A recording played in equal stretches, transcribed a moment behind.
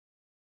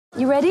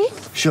You ready?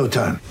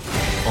 Showtime.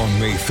 On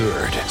May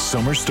 3rd,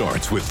 summer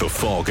starts with The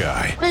Fall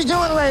Guy. Let's do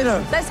it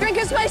later. Let's drink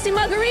a spicy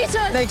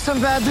margarita. Make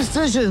some bad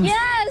decisions.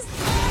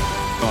 Yes!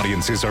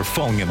 Audiences are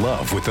falling in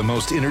love with the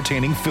most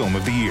entertaining film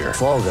of the year.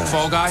 Fall Guy.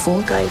 Fall Guy?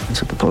 Fall guy.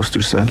 That's what the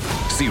poster said.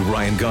 See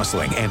Ryan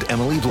Gosling and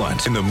Emily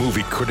Blunt in the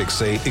movie critics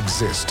say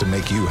exists to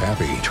make you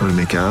happy. Trying to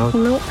make it out?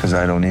 Nope. Because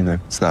I don't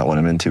either. It's not what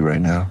I'm into right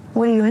now.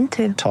 What are you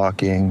into?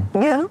 Talking.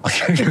 Yeah.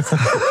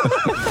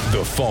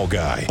 The Fall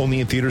Guy.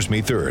 Only in theaters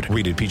May 3rd.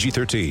 Rated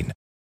PG-13.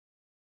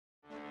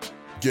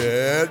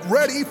 Get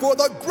ready for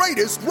the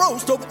greatest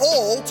roast of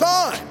all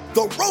time.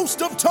 The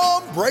Roast of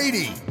Tom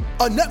Brady.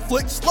 A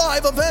Netflix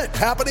live event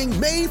happening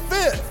May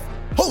 5th.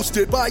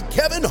 Hosted by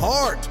Kevin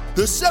Hart.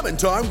 The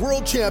 7-time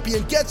world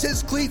champion gets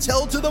his cleats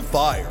held to the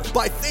fire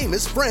by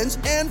famous friends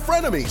and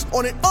frenemies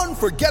on an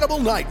unforgettable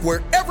night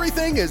where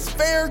everything is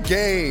fair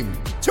game.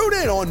 Tune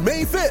in on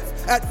May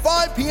 5th at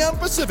 5 p.m.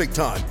 Pacific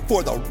time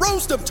for the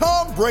Roast of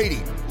Tom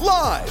Brady.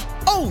 Live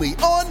only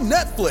on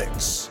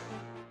Netflix.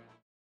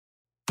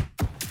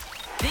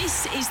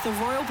 This is the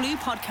Royal Blue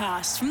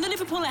Podcast from the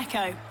Liverpool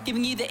Echo,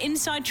 giving you the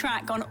inside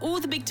track on all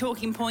the big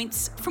talking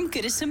points from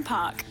Goodison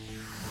Park.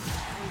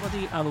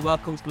 Everybody, and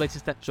welcome to the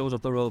latest episode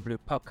of the Royal Blue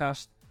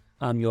Podcast.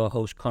 I'm your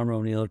host, Conor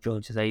O'Neill,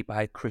 joined today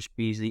by Chris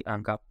Beasley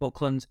and Gav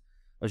Buckland,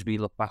 as we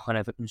look back on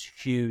Everton's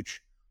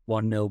huge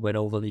 1-0 win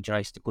over Leeds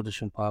United at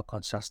Goodison Park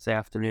on Saturday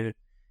afternoon.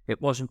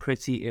 It wasn't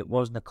pretty, it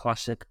wasn't a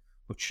classic,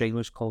 but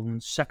Seamus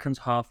Coleman's second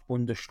half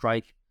wonder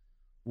strike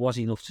was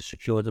enough to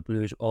secure the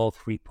Blues all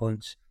 3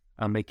 points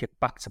and make it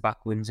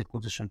back-to-back wins at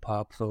Goodison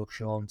Park for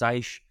Sean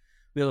Dyche.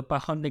 We'll look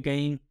back on the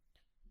game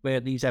where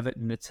it leaves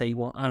Everton at the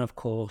table, and of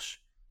course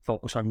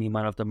focus on the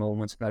man of the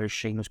moment, that is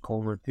Seamus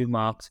Coleman, who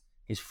marked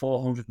his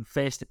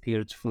 401st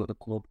appearance for the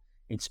club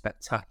in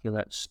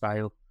spectacular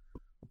style.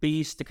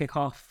 Bees to kick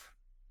off.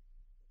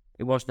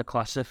 It wasn't a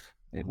classic,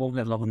 it won't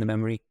live long in the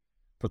memory,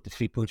 but the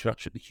 3 points were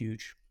absolutely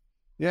huge.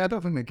 Yeah, I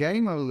don't think the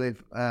game will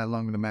live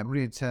long in the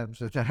memory in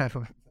terms of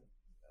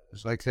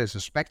it's like there's a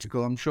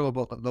spectacle, I'm sure,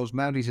 but those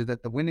memories of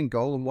the winning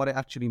goal and what it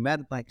actually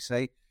meant, like I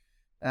say,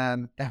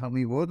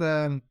 definitely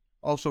would.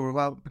 Also,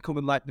 about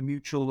becoming like the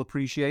Mutual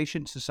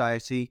Appreciation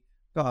Society,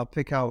 got to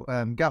pick out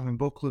Gavin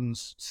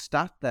Buckland's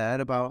stat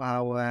there about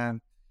how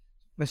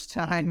first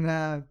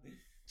time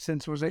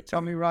since, was it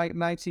Tommy Wright,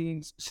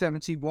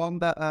 1971,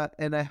 that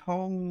in a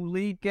home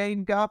league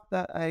game, Gav,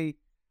 that a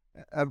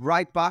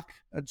right back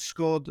had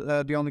scored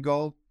the only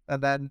goal,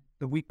 and then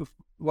the week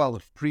before,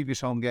 the previous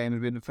home game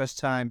had been the first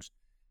times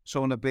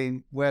someone had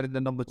been wearing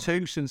the number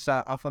 2 since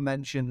that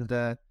aforementioned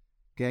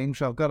game.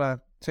 So I've got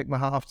to take my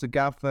hat off to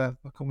Gav for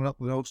coming up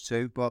with those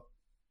two. But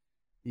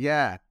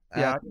yeah.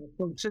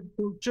 So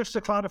just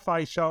to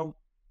clarify, so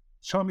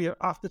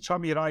after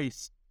Tommy Wright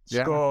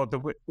scored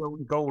the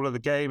only goal of the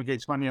game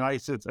against Man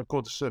United at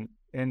Goodison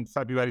in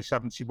February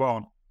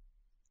 71,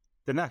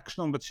 the next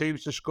number 2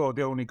 to score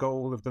the only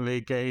goal of the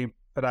league game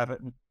at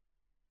Everton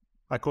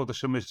at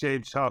Goodison was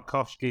James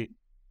Tarkowski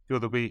the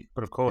other week,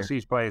 but of course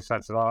he's playing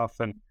centre half,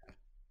 and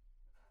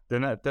the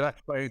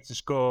next player to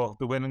score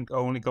the winning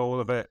only goal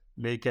of a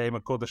league game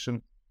at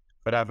Goodison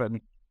for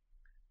Everton,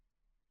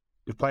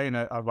 you're playing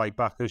a right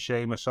back as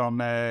Seamus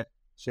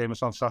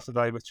on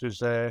Saturday, which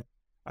was a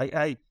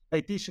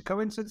decent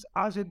coincidence,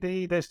 as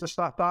indeed is the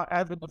stat that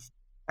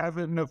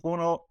Everton have won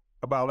all,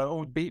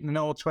 beaten in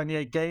all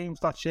 28 games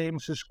that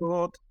Seamus has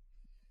scored.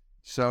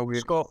 So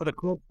we score for the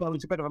club. Well,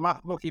 he's a bit of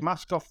a lucky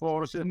mascot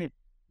for us, isn't he?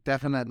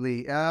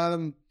 Definitely.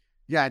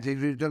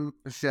 David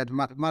said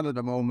man of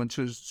the moment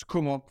has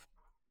come up,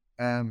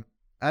 and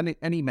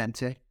he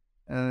meant it.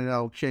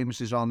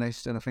 Seamus is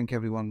honest, and I think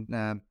everyone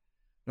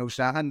knows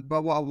that.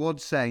 But what I would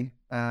say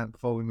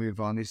before we move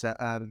on is that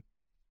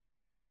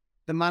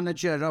the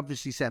manager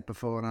obviously said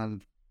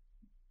beforehand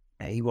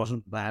he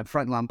wasn't there.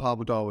 Frank Lampard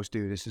would always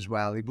do this as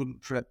well. He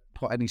wouldn't put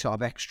any sort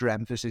of extra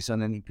emphasis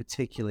on any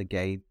particular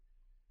game.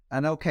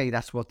 And okay,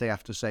 that's what they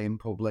have to say in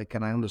public,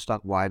 and I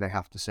understand why they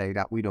have to say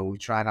that. We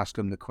try and ask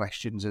them the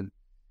questions, and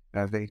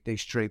they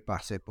straight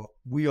bat it. But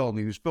we all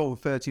knew, it was over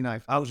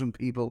 39,000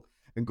 people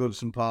in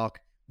Goodison Park,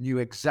 knew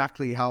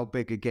exactly how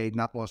big a game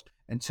that was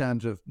in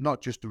terms of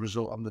not just the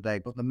result on the day,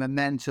 but the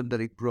momentum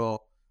that it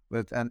brought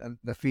with and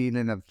the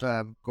feeling of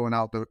going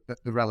out the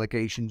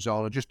relegation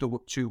zone, or just the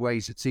 2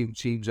 ways that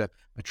teams are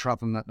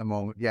travelling at the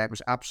moment. Yeah, it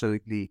was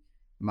absolutely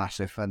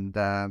massive, and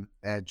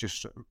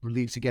just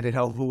relieved to get it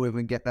over with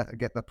and get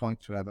the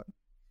point to Everton.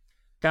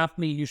 Gav,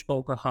 you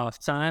spoke at half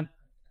time.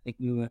 I think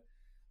we were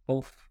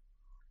both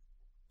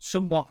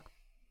somewhat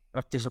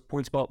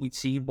disappointed about what we'd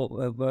seen, but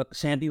we're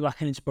certainly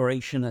lacking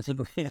inspiration. I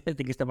think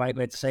it's the right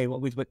way to say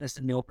what we've witnessed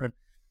in the opening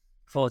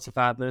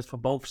 45 minutes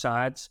from both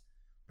sides.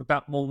 But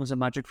that moments of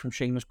magic from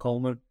Seamus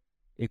Coleman,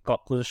 it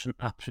got Goodison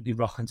absolutely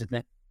rocking, didn't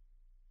it?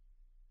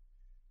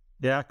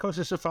 Yeah, because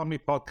it's a family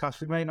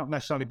podcast, we may not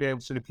necessarily be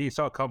able to repeat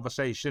our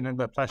conversation in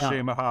the press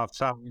room at half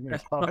time. We've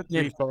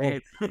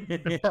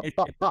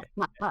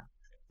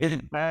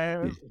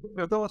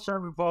also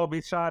involved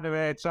me trying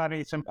to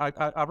eat some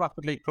a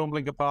rapidly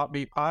crumbling apart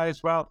meat pie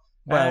as well.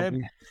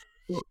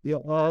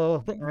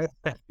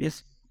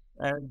 Yes.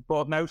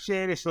 But no,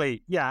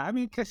 seriously, yeah. I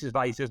mean, Chris is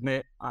right, isn't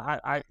it?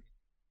 I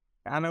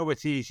know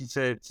it's easy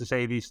to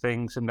say these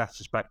things in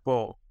retrospect,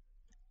 but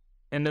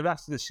in the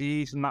rest of the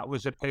season, that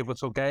was a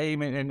pivotal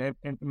game in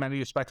many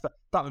respects.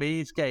 That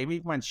Leeds game,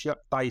 even when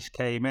Dice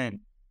came in,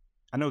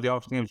 I know the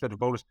Arsenal game was a bit of a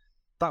bonus.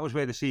 That was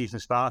where the season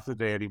started,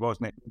 really,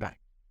 wasn't it?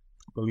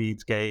 The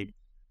Leeds game,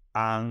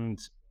 and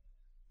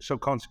so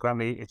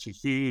consequently, it's a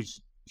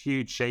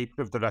huge shape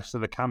of the rest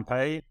of the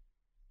campaign.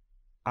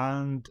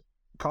 And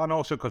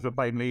also because we're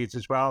playing Leeds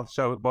as well,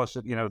 so it was,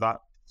 that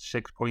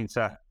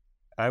 6-pointer,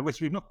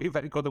 which we've not been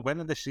very good at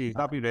winning this season,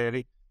 have we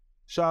really?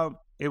 So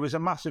it was a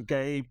massive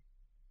game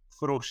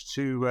for us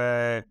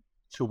to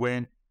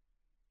win.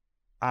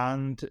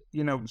 And,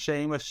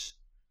 Seamus,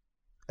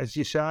 as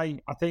you say,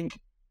 I think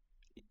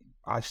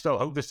I still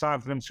hope there's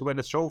time for him to win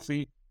a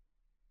trophy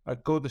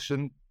at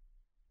Goodison,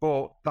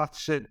 but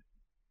that's it.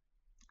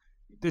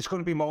 There's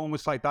going to be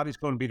moments like that he's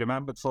going to be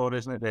remembered for,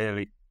 isn't it,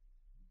 really?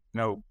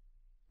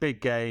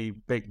 Big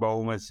game, big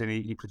moments, and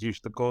he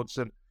produced the goods.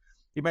 And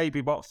he may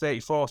be,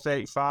 34,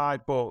 35,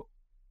 but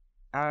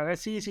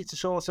it's easy to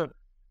sort of,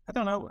 I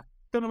don't know,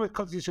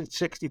 because he's a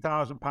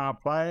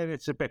 £60,000 player,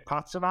 it's a bit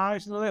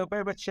patronising a little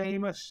bit with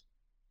Seamus.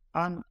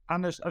 And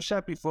as I've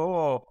said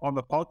before on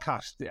the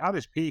podcast, at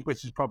his peak,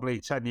 which is probably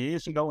 10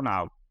 years ago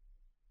now,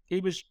 he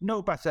was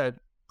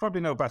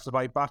probably no better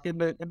right back in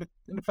the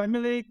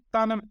Premier League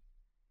than him.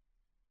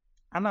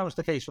 And that was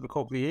the case for a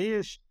couple of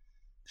years.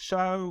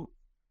 So,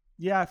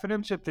 yeah, for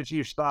him to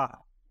produce that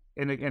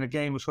in a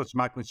game of such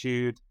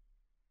magnitude,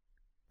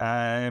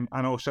 and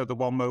also the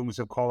one moment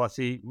of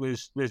quality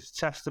was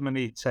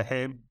testimony to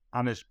him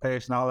and his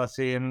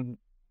personality. And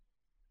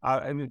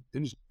it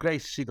was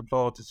great to see the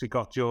plaudits he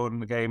got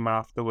during the game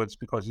afterwards,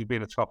 because he's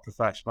been a top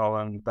professional,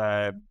 and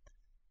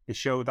it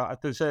showed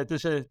that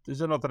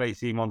there's another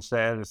 18 months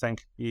there, I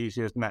think,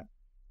 easy, isn't it?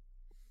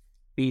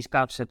 These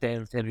guys said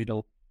there,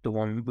 the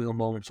one real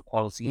moment of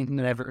quality, and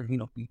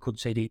Everton, you could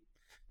say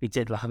they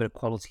did have a bit of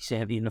quality,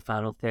 certainly in the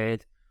final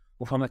third.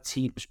 But from a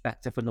team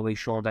perspective and the way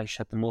Sean Dyche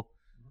set them up,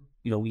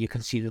 you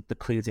can see the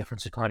clear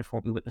difference of kind of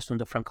what we witnessed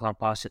under Frank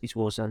Lampard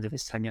towards the end of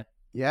his tenure.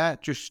 Yeah,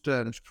 just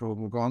before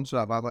we go on to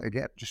that, I'd like to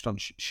get just on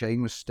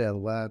Seamus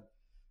still.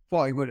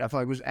 If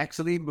I was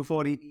excellent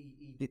before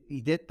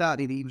he did that,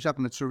 he was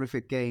having a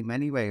terrific game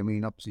anyway. I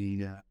mean,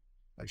 obviously, like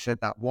I said,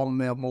 that one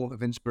moment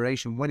of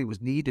inspiration when it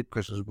was needed,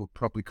 because as we'll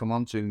probably come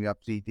on to,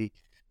 obviously the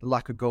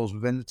lack of goals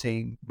within the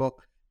team. But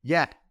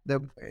yeah,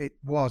 it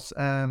was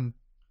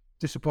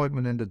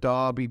disappointment in the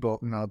derby, but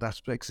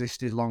that's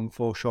existed long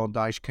before Sean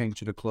Dyche came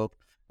to the club.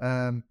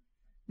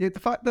 The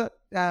fact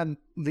that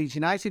Leeds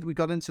United, we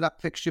got into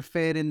that fixture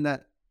fearing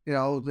that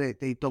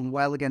they'd done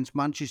well against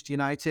Manchester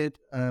United,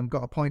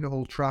 got a point at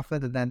Old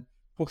Trafford, and then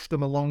pushed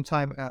them a long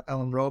time at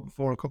Ellen Road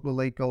before a couple of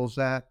late goals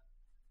there.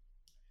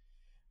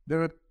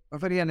 They're a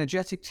very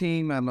energetic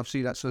team, and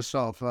obviously that's a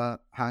sort of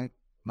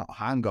not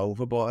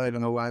hangover, but I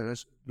don't know,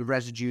 the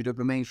residue that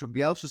remains from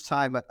Bielsa's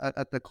time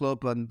at the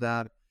club,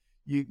 and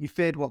you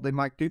feared what they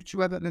might do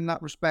to Everton in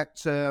that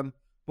respect.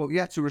 But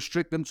yeah, to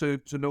restrict them to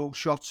no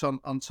shots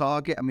on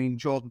target. I mean,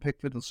 Jordan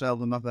Pickford will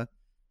seldom have a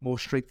more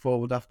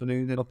straightforward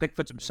afternoon. Well,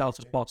 Pickford himself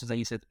has spotted that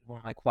he said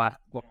one of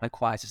my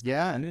quietest.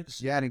 Yeah, and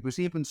it was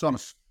even sort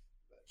of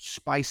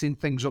spicing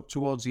things up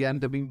towards the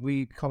end. I mean,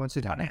 we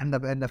commented on it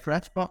in the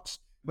threat box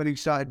when he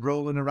started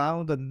rolling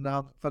around, and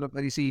for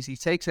very easy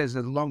takes as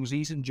long as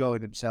he's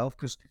enjoyed himself,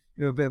 because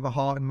a bit of a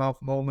heart and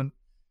mouth moment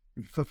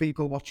for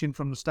people watching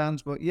from the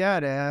stands. But yeah,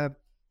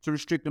 to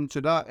restrict them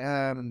to that,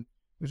 it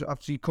was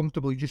obviously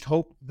comfortable. You just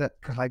hope that,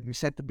 like we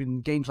said, there have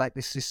been games like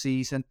this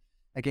season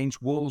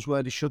against Wolves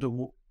where they should have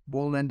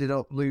won, ended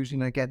up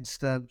losing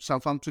against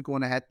Southampton,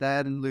 going ahead there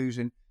and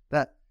losing.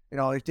 That,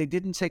 if they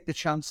didn't take the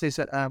chances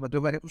at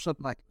it was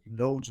something like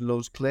loads and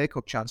loads of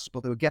clear-cut chances,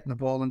 but they were getting the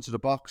ball into the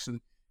box,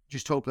 and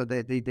just hope that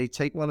they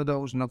take one of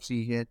those. And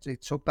obviously,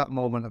 it took that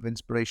moment of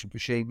inspiration for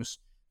Seamus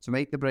to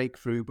make the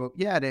breakthrough. But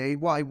yeah, it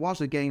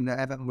was a game that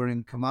Everton were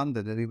in command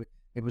of.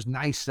 It was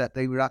nice that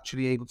they were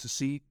actually able to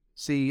see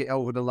it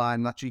over the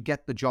line and actually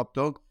get the job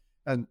done.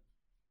 And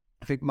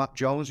I think Matt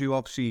Jones, who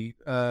obviously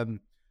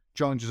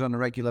joins us on a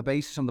regular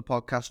basis on the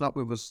podcast, not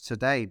with us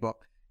today, but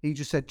he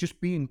just said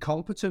just being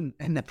competent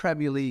in the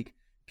Premier League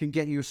can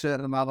get you a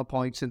certain amount of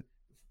points. And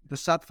the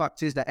sad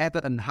fact is that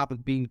Everton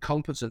haven't been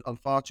competent on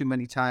far too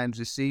many times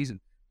this season,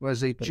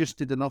 whereas they just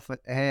did enough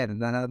ahead,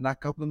 and then that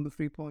got them the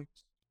 3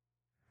 points.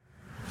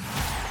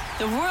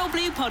 The Royal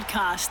Blue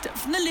Podcast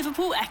from the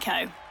Liverpool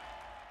Echo.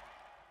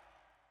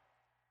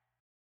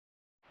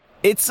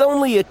 It's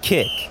only a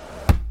kick,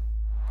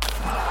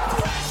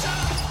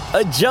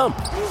 a jump,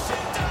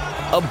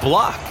 a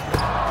block.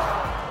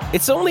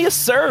 It's only a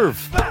serve.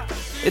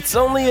 It's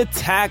only a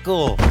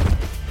tackle,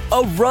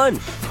 a run.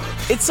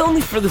 It's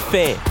only for the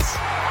fans.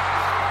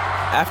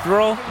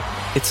 After all,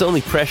 it's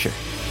only pressure.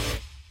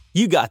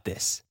 You got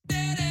this.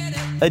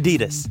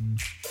 Adidas.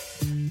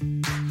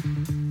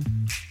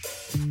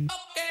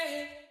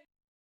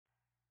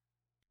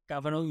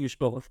 Gavin, you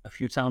spoke a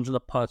few times on the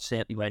pod,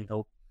 certainly when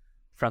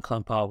Frank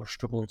Lampard was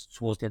struggling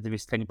towards the end of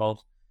his tenure,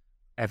 about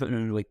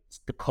Everton, like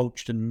the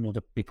coached and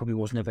they probably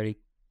wasn't a very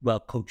well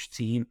coached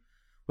team.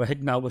 Where I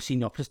think now we're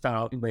seeing the opposite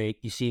out where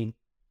you're seeing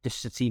this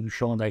is a team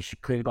Sean Dyche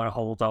clearly got a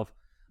hold of,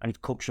 and he's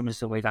coached them in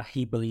the way that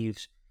he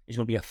believes is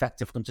going to be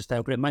effective for them to stay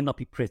up. But it might not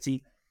be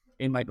pretty,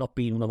 it might not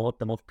be one of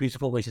the most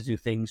beautiful ways to do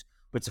things,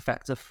 but it's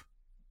effective.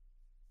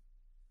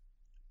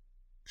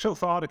 So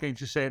far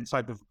against a certain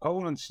type of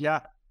opponents,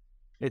 yeah.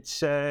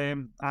 It's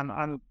and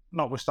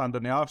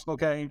notwithstanding the Arsenal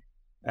game,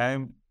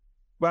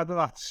 whether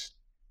that's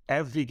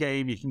every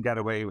game you can get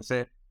away with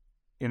it,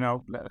 you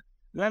know.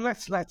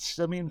 Let's.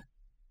 I mean,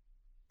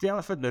 the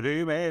elephant in the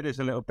room here is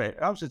a little bit.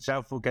 That was a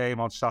doubtful game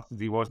on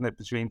Saturday, wasn't it,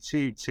 between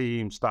two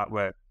teams that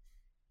were,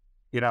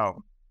 you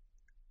know,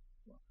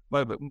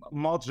 well,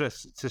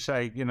 moderate to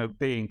say, you know,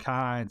 being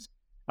kind.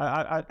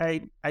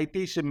 A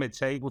decent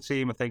mid-table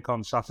team, I think,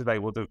 on Saturday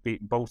would have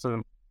beaten both of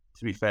them,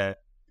 to be fair.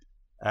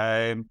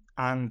 And,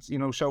 you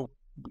know, so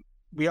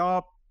we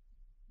are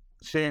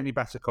certainly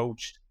better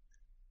coached.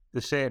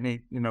 They're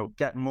certainly, you know,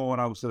 getting more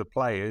out of the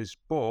players,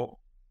 but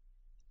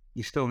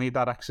you still need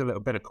that extra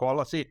little bit of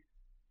quality.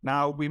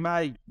 Now, we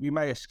may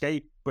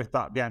escape with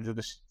that at the end of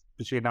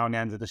between now and the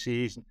end of the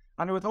season.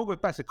 And I would hope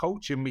with better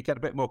coaching, we get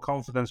a bit more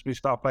confidence. We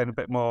start playing a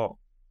bit more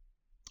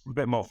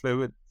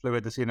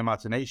fluidity and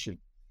imagination.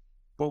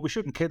 But we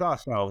shouldn't kid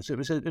ourselves. It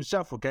was a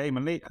doubtful game,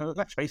 and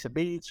let's face it,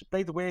 Leeds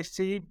played the worst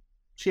team.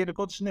 Shane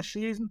Goodson this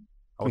season.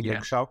 I would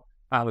think so.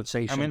 I would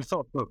say so. I mean,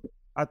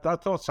 I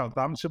thought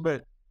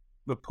Southampton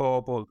were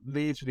poor, but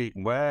Leeds were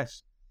even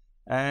worse.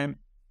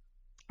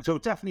 So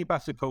definitely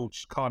better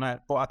coach, Connor,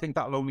 but I think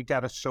that'll only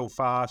get us so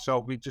far. So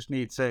we just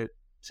need to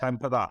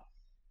temper that.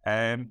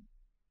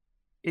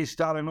 Is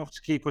that enough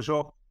to keep us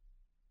up?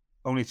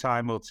 Only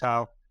time will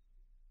tell.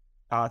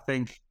 I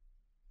think,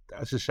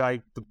 as I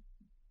say,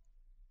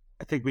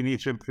 I think we need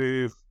to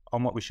improve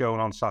on what we're showing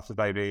on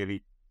Saturday,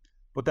 really.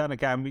 But then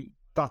again,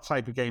 that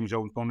type of game is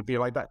always going to be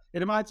like that. It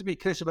reminds me,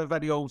 Chris, of a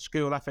very old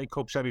school FA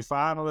Cup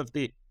semi-final of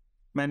the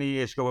many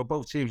years ago where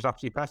both teams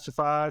absolutely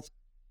petrified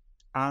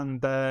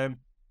and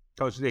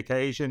goes to the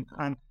occasion.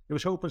 And it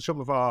was hoping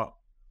some of our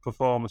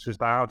performance was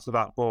down to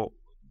that, but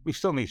we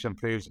still need to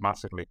improve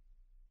dramatically,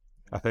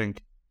 I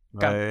think.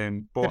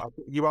 But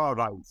you are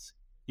right.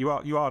 You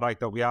are right,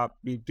 though.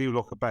 We do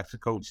look a better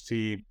coached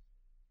team,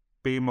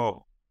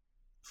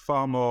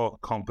 far more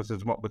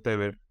competent in what we're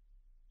doing.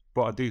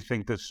 But I do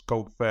think there's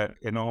scope for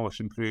enormous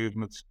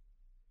improvements,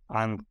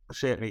 and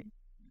certainly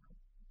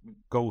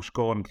goal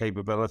scoring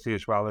capability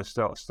as well is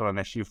still an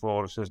issue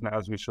for us, isn't it?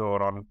 As we saw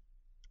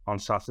on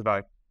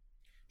Saturday.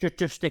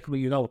 Just sticking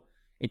with, you know,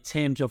 in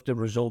terms of the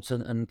results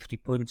and 3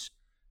 points,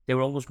 they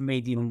were almost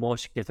made even more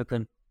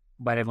significant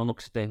when everyone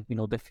looks at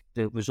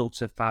the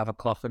results at 5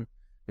 o'clock and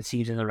the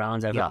teams in the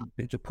rounds.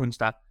 The points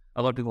that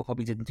a lot of people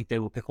probably didn't think they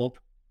would pick up.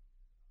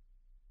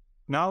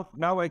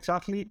 No,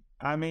 exactly.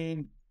 I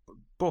mean,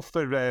 but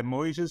for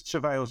Moyes'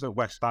 travails at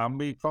West Ham,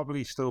 we'd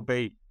probably still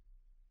be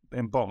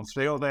in bottom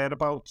 3 or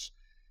thereabouts.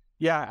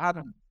 Yeah,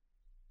 Adam.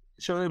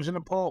 So it was an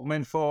important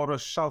win for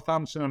us.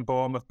 Southampton and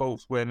Bournemouth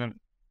both winning.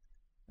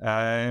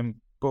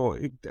 But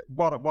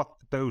what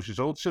those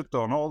results have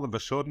done, all of a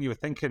sudden you were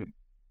thinking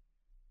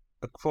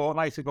a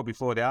fortnight ago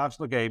before the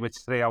Arsenal game,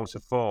 it's 3 out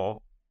of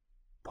 4.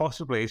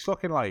 Possibly, it's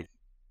looking like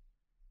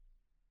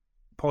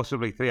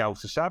possibly 3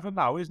 out of 7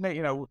 now, isn't it?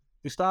 You know,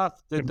 they started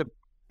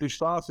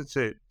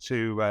to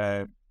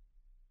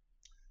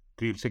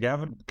group together,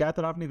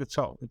 haven't they?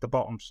 The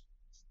bottom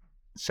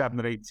 7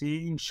 or 8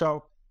 teams.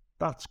 So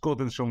that's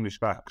good in some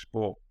respects.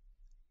 But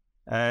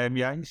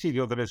you see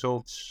the other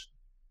results.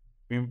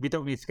 I mean, we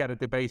don't need to get a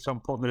debate on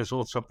putting the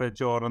results up there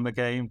during the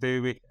game,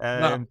 do we?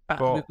 Love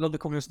the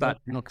coming start.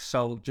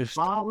 So just.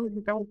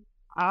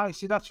 I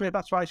see. That's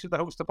why I should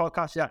host the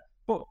podcast. Yeah,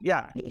 but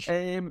yeah,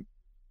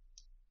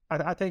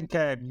 I think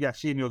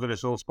seeing the other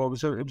results, but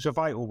it was a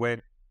vital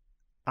win,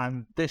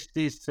 and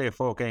these 3 or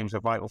 4 games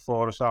are vital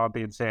for us, aren't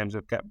they, in terms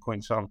of getting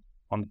points on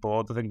the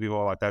board? I think we've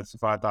all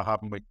identified that,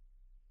 haven't we?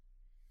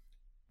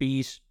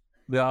 Bees,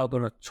 we are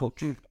going to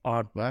touch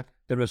on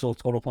the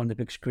results all up on the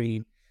big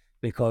screen,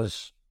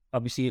 because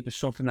obviously it was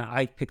something that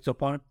I picked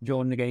up on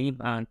during the game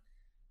and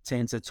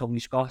turned to Tony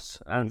Scott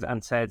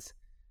and said,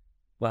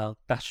 well,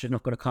 that's just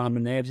not going to calm the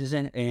nerves, is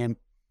it?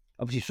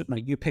 Obviously something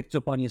that you picked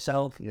up on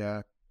yourself.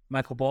 Yeah.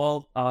 Michael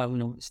Ball,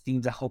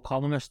 Steve's a whole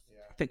columnist,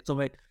 picked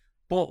up it.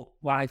 But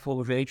what I thought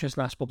was very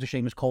interesting, I spoke to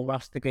Seamus Cole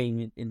after the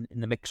game in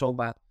the mix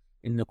over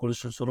in the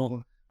Goodison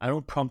Tunnel.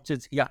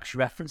 Unprompted, he actually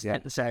referenced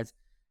it and said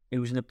it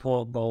was an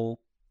important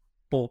goal.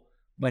 But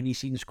when he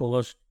seen the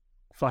scorers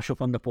flash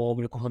up on the ball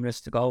with a couple of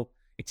minutes to go,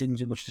 it didn't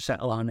do much to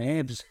settle our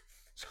nerves.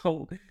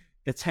 So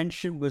the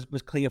tension was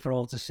clear for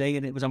all to see,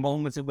 and it was a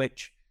moment in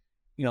which,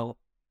 you know,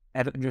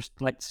 Everton just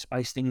like to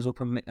spice things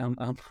up and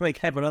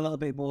make Everton a little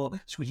bit more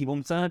squeaky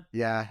bum time.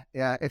 Yeah.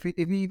 If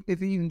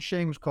even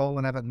Seamus Cole,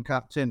 an Everton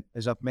captain,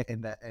 is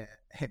admitting that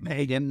it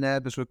made him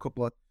nervous a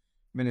couple of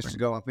minutes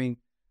ago, I mean,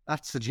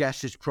 that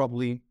suggests it's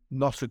probably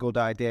not a good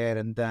idea,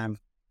 and I'll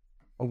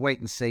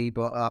wait and see.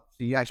 But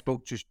I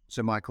spoke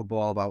to Michael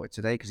Ball about it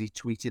today because he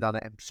tweeted on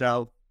it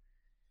himself.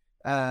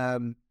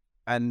 And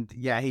And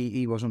yeah,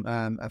 he wasn't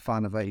a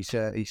fan of it.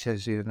 He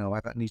says, you know,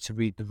 I need to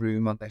read the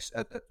room on this.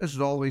 As has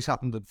always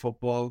happened in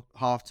football,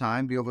 half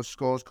time, the other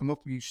scores come up.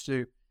 We used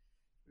to,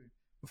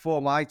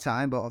 before my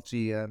time, but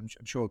obviously, I'm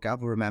sure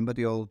Gav will remember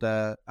the old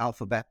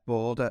alphabet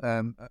board at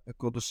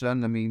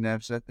Goodison. I mean,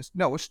 it's a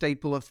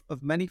staple of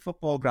many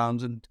football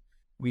grounds, and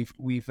we've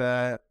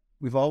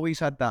always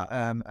had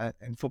that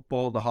in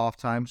football, the half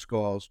time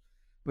scores.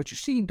 But you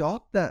seemed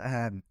odd that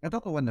I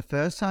don't know when the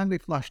first time they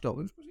flashed up.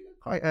 Was it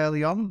quite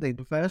early on, the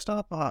first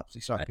half, perhaps?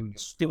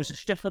 There was a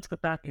shift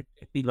with that. It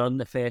began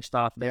the first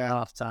half, then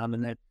half time,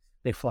 and then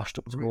they flashed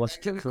up towards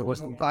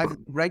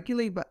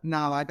regularly. But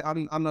no,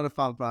 I'm not a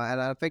fan of that.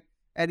 And I think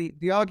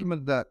the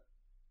argument that,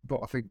 but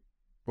I think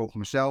both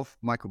myself,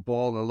 Michael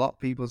Ball, and a lot of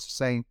people are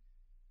saying,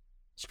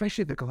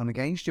 especially if they're going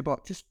against you,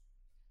 but just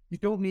you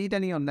don't need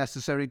any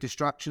unnecessary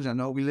distractions. I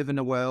know we live in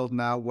a world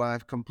now where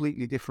it's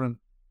completely different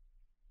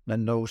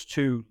than those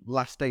two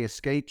last day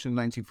escapes in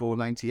 94,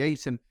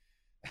 98. And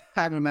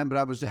I remember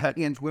I was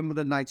against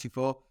Wimbledon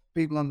 94,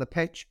 people on the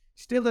pitch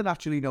still didn't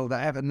actually know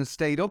that Everton had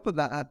stayed up at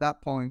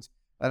that point.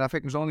 And I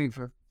think it was only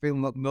for Phil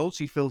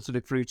McNulty filtered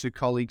it through to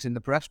colleagues in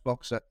the press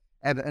box that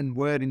Everton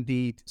were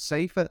indeed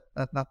safe at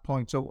that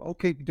point. So,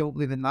 okay, we don't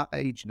live in that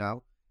age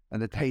now. And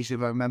the days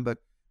of, I remember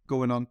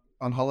going on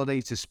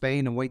holiday to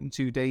Spain and waiting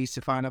 2 days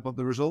to find out what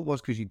the result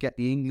was because you get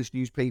the English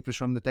newspapers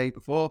from the day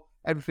before.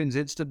 Everything's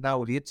instant now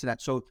with the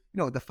internet. So, you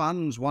know, the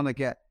fans want to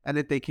get, and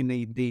if they can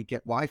indeed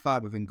get Wi-Fi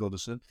within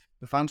Goodison,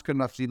 the fans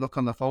can actually look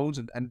on their phones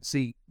and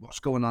see what's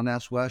going on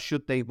elsewhere,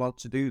 should they want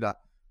to do that.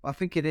 But I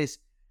think it's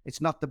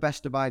not the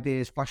best of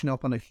ideas flashing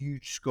up on a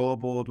huge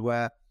scoreboard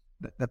where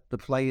the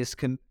players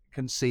can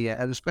see it.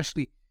 And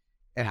especially,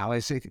 you know,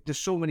 there's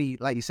so many,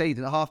 like you say,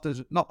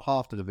 not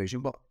half the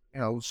division, but you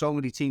know, so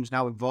many teams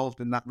now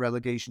involved in that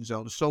relegation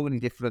zone. There's so many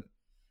different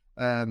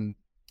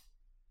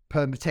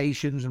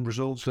permutations and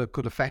results that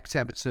could affect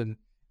Everton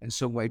in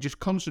some way.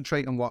 Just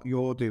concentrate on what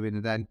you're doing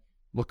and then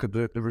look at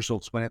the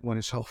results when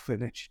it's all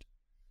finished.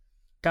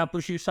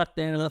 Gabbers, you sat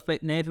there a little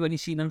bit nervy when you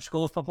seen them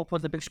scores pop up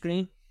on the big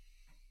screen?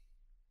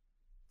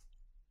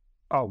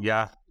 Oh,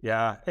 yeah.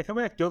 It can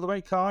work the other way,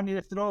 can't you?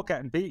 If they're all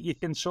getting beat, you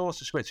can sort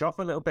of switch off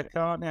a little bit,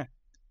 can't you?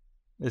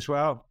 As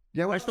well.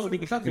 Yeah, well, that's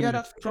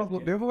the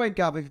problem. The other way,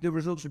 Gav, if the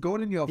results are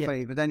going in your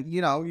favour, then, you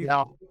know, you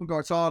go,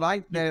 it's all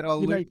right. You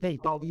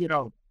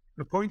know,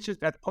 the points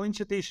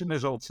are decent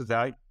results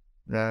today.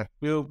 Yeah.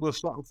 We'll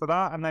settle for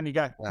that, and then you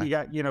get,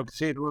 you know,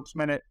 see the last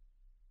minute.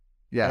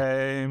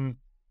 Yeah.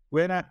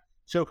 Winner.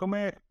 So can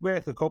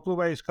work a couple of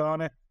ways,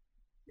 can't it?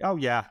 Oh,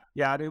 yeah.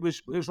 It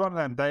was one of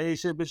them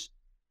days. It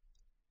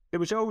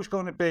was always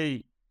going to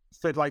be,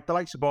 for like the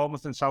likes of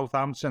Bournemouth and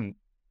Southampton,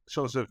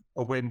 sort of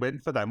a win-win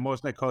for them,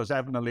 wasn't it? Because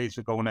Everton and Leeds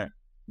were going to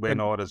win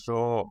or a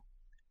draw.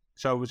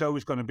 So it was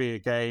always going to be a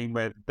game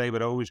where they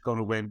were always going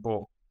to win.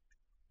 But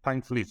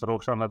thankfully for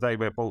us, on the day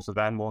where both of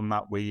them won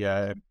that, we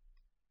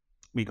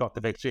got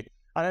the victory.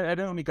 And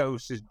it only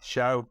goes to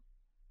show,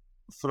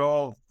 for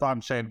all that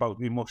I'm saying about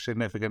we must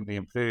significantly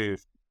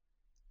improve,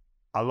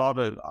 a lot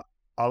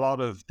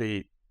of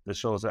the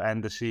sort of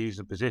end of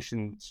season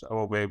positions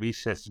or where we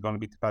sit is going to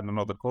be dependent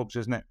on other clubs,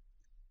 isn't it?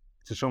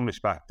 In some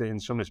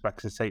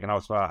respects, it's taken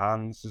out of our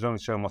hands. There's only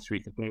so much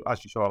we can do,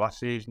 as you saw last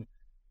season,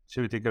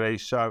 to a degree.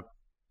 So,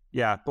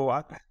 yeah,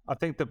 but I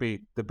think there'll be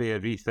a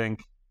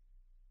rethink.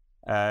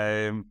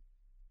 I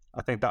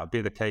think that would be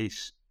the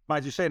case.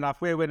 Mind you saying that,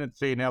 if we're winning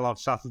 3-0 on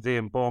Saturday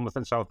and Bournemouth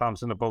and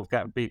Southampton are both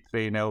getting beat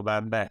 3-0,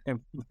 then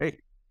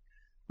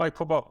like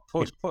put them up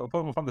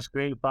on the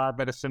screen 5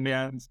 minutes in the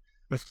end.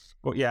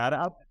 But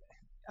yeah,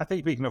 I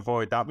think we can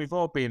avoid that. We've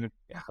all been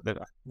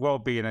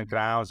in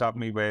grounds, haven't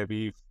we, where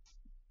we've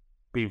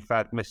been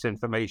fed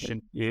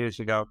misinformation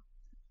years ago.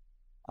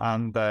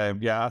 And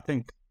I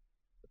think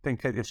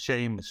if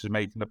Seamus is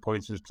making the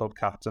point as club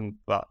captain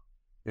that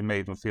it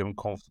made him feel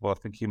uncomfortable, I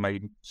think he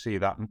may see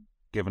that and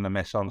given a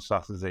miss on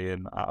Saturday,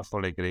 and I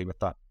fully agree with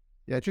that.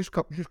 Yeah, just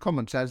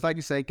common sense. Like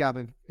you say,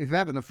 Gavin, if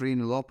Everton are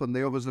 3-0 up and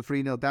the others are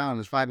 3-0 down,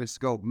 there's 5 minutes to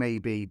go,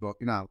 maybe, but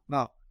you know,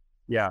 no.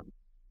 Yeah.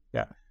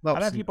 Well,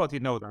 and everybody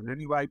know that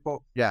anyway, but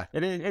yeah,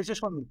 it's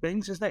just one of the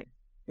things, isn't it?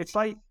 It's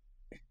like,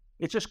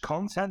 it's just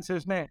content,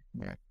 isn't it?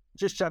 Yeah.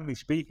 Just generally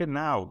speaking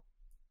now,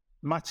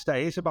 match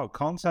day is about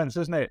content,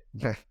 isn't it?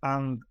 Yeah.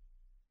 And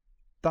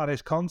that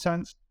is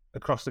content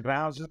across the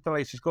grounds, is the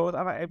latest scored.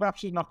 And I've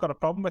absolutely not got a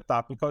problem with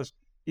that because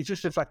you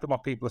just reflect on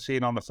what people are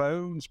seeing on the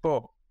phones.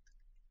 But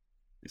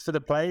for the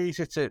players,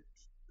 it's a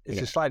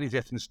slightly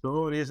different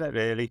story, isn't it,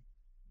 really?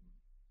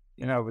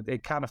 You know,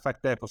 it can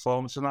affect their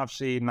performance, and I've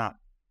seen that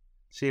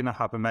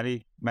happen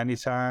many, many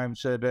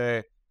times.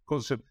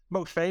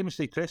 Most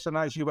famously, Chris, and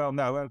as you well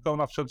know, going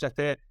off subject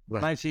here,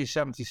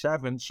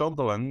 1977,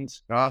 Sunderland.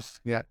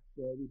 Yeah.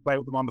 We played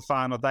with them on the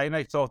final day, and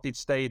they thought they'd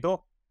stayed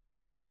up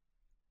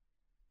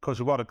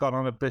because of what had gone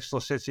on at Bristol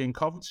City and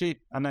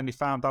Coventry, and then they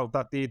found out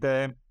that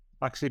they'd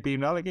actually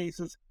been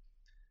relegated.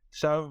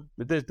 So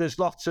there's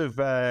lots of...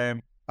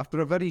 after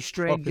a very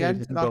strange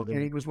end to that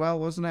game as well,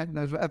 wasn't it?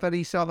 There's a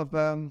very sort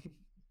of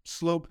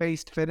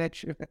slow-paced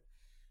finish.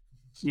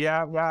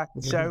 Yeah.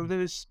 So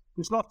there's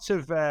lots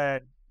of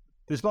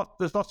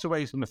there's lots of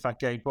ways to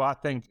affect game, but I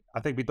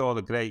think we'd all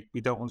agree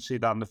we don't want to see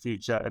that in the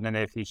future, in the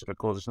near future of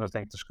Goodison. I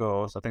think the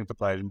scores, I think the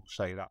players will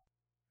say that.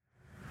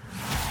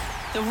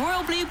 The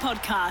Royal Blue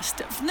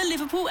Podcast from the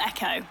Liverpool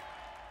Echo.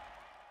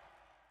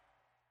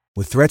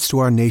 With threats to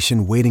our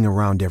nation waiting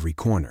around every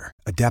corner,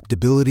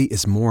 adaptability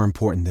is more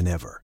important than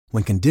ever.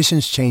 When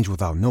conditions change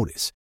without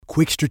notice,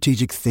 quick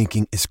strategic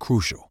thinking is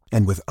crucial.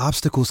 And with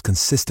obstacles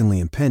consistently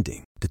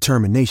impending,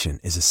 determination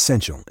is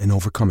essential in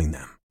overcoming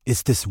them.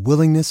 It's this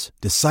willingness,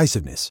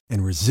 decisiveness,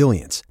 and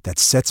resilience that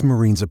sets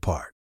Marines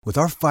apart. With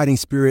our fighting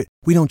spirit,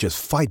 we don't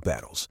just fight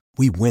battles,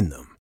 we win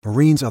them.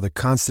 Marines are the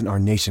constant our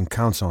nation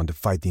counts on to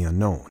fight the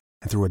unknown.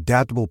 And through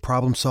adaptable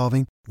problem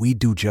solving, we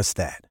do just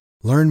that.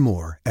 Learn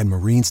more at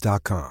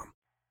marines.com.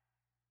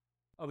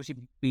 Obviously,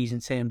 Bees,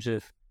 in terms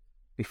of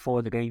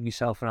before the game,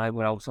 yourself and I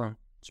were out on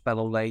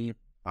Spellow Lane,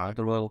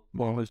 the Royal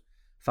Bombers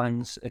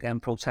fans,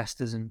 again,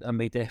 protesters, and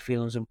made their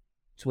feelings to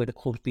where the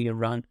club's being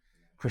run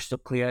crystal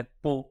clear.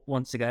 But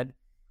once again,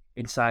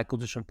 inside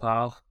Goodison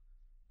Park,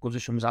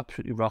 Goodison was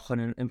absolutely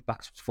rocking and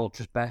back to its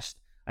fortress best.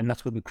 And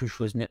that's going to be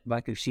crucial, isn't it?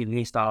 Like we've seen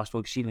against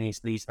Arsenal, we've seen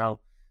against Leeds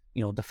now.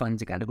 You know, the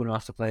fans again are going to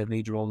have to play a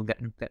major role in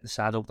getting the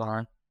side over the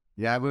line.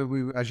 Yeah,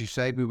 we as you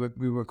say, we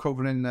were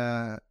covering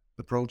the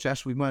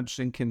protest. We weren't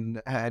drinking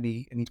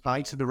any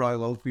pints of the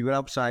Royal Oak. We were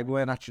outside. We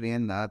weren't actually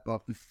in there,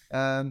 but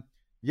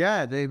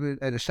yeah, they were.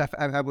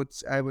 I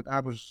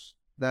was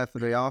there for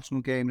the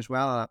Arsenal game as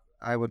well.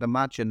 I would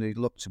imagine they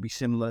look to be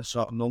similar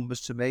sort of numbers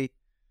to me.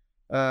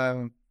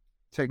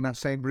 Taking that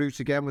same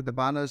route again with the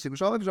banners, it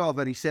was all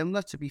very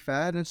similar, to be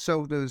fair, and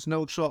so there was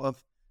no sort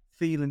of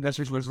feeling that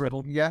it was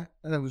riddled. Yeah,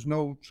 and there was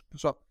no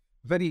sort of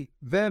very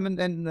vehement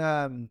in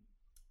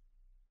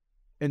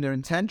their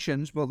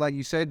intentions, but like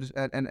you said,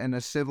 in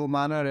a civil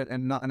manner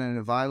and not in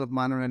a violent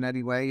manner in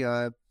any way,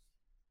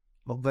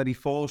 but very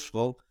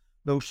forceful.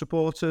 Those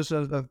supporters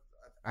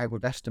I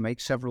would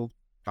estimate several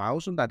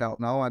thousand. I don't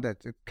know.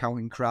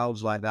 Counting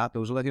crowds like that, there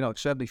was, it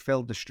certainly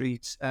filled the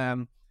streets.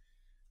 And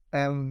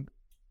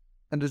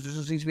there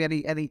doesn't seem to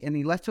be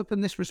any let up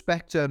in this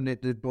respect.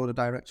 The board of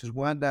directors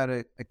weren't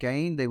there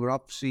again. They were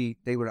at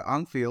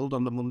Anfield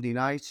on the Monday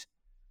night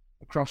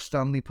across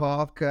Stanley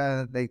Park.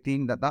 They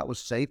deemed that was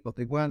safe, but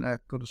they weren't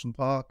at Goodison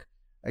Park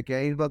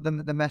again. But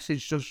the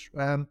message just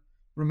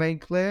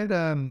remained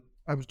clear.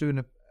 I was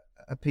doing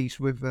a piece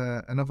with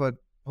another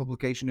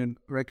publication and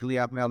regularly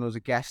had me on as a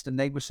guest, and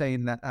they were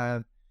saying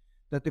that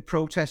the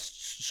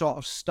protests sort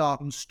of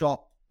start and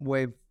stop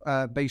with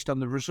based on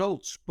the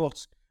results,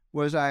 but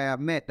whereas I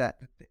admit that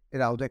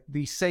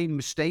these same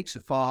mistakes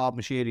that Farhad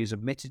Moshiri has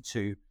admitted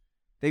to,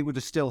 they would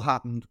have still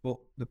happened, but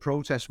the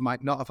protests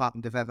might not have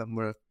happened if Everton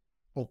were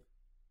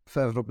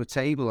further up the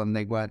table and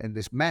they weren't in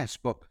this mess.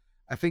 But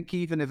I think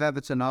even if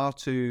Everton are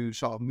to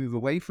sort of move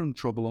away from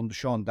trouble under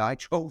Sean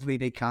Dyche, hopefully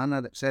they can.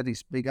 As I said,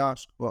 it's a big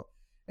ask, but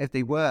if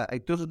they were,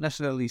 it doesn't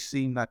necessarily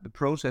seem like the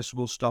process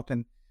will stop.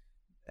 And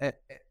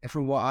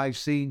from what I've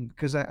seen,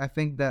 because I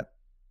think that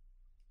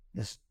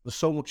there's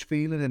so much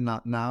feeling in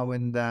that now,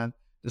 and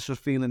there's a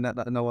feeling that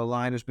a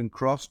line has been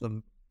crossed,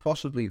 and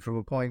possibly from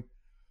a point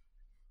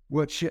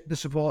which the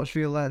supporters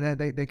feel that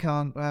they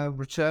can't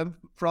return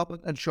from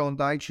it. And Sean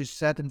Dyche has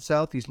said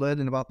himself he's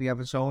learning about the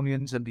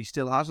Evertonians, and he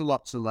still has a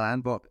lot to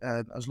learn, but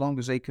as long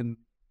as they can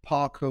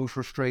park those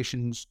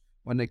frustrations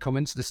when they come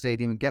into the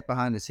stadium and get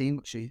behind the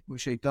team,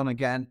 which they've done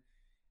again,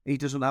 he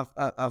doesn't have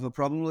a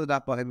problem with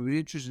that. But it would be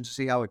interesting to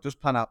see how it does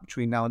pan out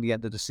between now and the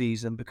end of the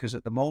season, because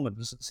at the moment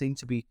there doesn't seem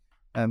to be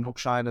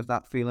much sign of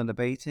that feeling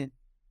abating.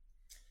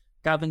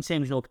 Gavin,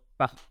 seems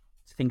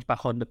things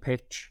back on the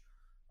pitch.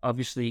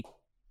 Obviously,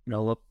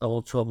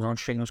 all 12 was on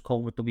string was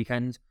cold with the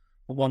weekend.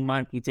 But one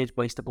man, he did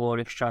waste a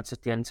glorious chance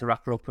at the end to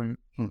wrap her up and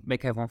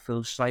make everyone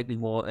feel slightly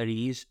more at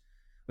ease.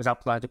 Was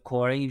Abdoulaye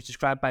Doucouré. He was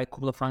described by a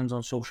couple of fans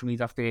on social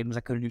media after the game as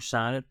like a new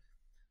signing.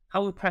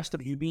 How impressed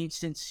have you been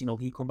since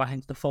he come back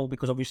into the fold?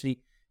 Because obviously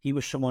he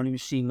was someone who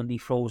was seemingly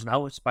frozen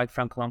out by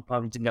Frank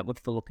Lampard and didn't get much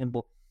for looking.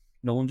 But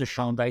under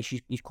Sean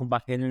Dyche, he's come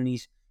back in and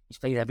he's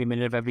played every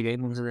minute of every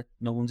game under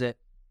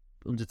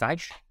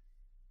Dyche.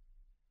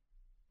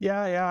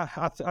 Yeah.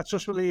 I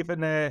just believe in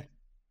the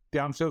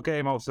Anfield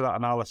game out of that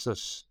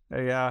analysis.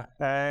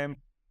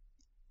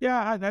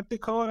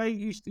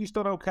 Doucouré, he's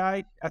done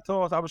okay. I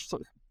thought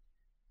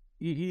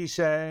he's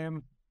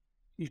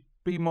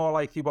been more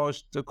like he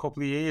was a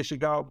couple of years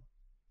ago.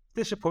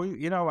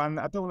 Disappointed, and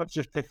I don't want to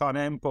just pick on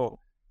him, but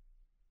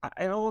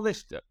in all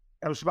this,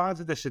 I was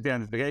reminded of this at the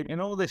end of the game, in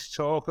all this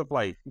talk of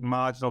like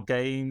marginal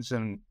gains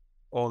and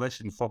all this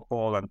in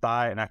football and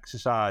diet and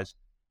exercise,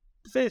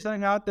 the first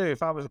thing I'd do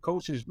if I was a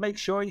coach is make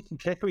sure you can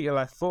kick with your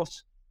left foot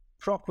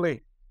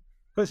properly.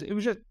 Because it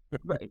was just,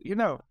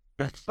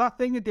 that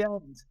thing at the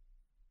end,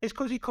 it's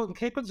because he couldn't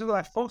kick with his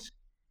left foot.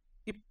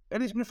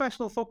 And he's a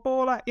professional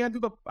footballer, he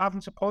ended up having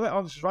to pull it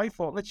on his right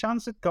foot, and the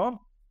chance had gone.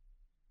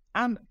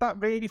 And that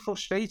really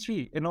frustrates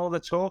me in all the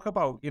talk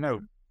about,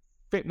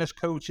 fitness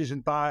coaches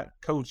and diet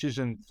coaches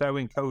and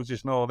throwing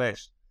coaches and all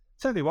this.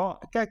 Tell you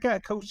what, get a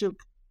coach who,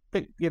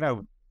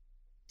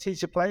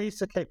 teach your players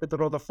to kick with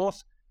their other foot.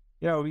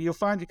 you'll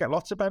find you get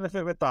lots of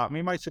benefit with that.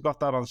 We might have got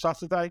that on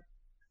Saturday,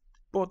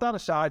 but that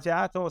aside,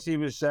 I thought he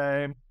was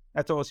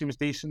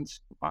decent.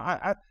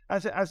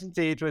 As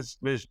indeed was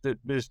the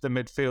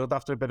midfield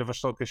after a bit of a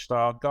sluggish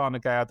start. Garner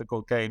Gay had a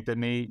good game,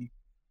 didn't he?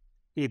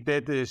 He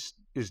did is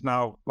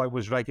now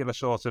was regular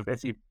sort of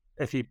if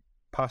he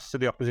passed to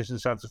the opposition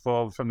centre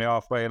forward from the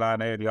halfway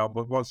line early on,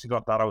 but once he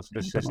got that out of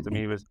his system,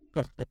 he was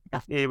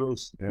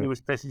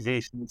pretty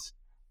decent.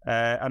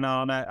 And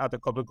Arne had a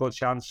couple of good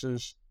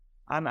chances,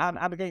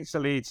 and against the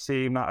Leeds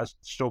team that is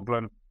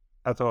struggling,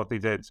 I thought they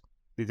did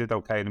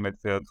okay in the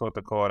midfield. I thought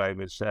Doucouré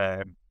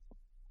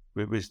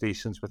was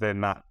decent within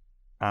that,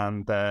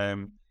 and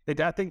I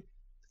think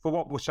for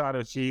what we're trying to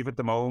achieve at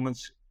the moment,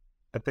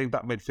 I think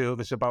that midfield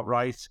is about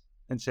right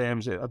in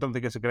terms of, I don't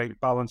think it's a great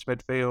balanced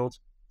midfield,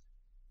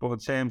 but in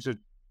terms of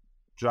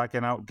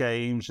dragging out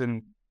games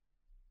and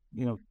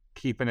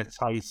keeping it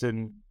tight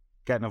and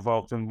getting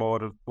involved in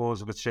more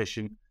wars of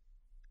attrition,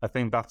 I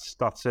think that's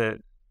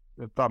it.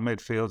 That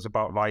midfield's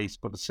about right,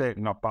 but it's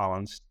certainly not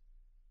balanced.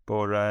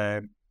 But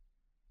yeah,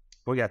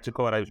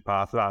 Doucouré was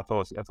part of that.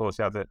 I thought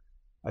he had a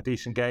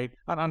decent game,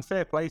 and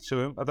fair play to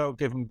him. I don't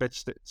give him a bit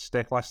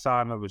stick last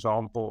time I was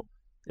on, but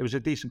it was a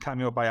decent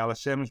cameo by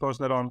Ellis Sims,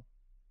 wasn't it,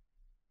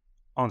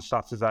 on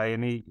Saturday,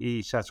 and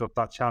he set up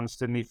that chance,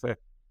 didn't he, for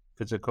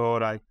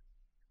Doucouré.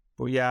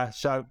 But yeah,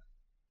 so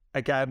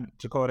again,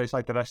 Doucouré's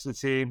like the rest of the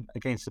team.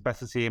 Against the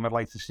better team, I'd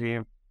like to see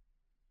him,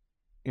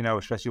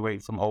 especially away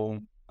from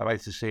home. I'd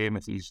like to see him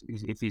if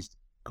he's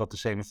got the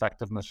same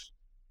effectiveness.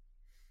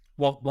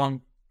 What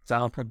one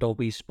down for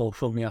Dobby's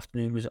spoke in the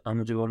afternoon was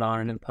Amadou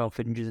Onana and Paul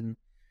Fidges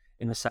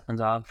in the second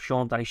half.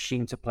 Sean Dyche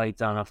seemed to play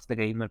down after the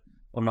game, and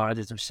Onana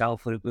did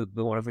himself with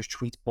one of his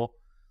tweets, but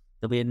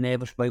there'll be a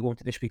nervous way going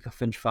to this week of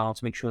Finch Farm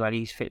to make sure that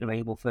he's fit and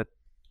able for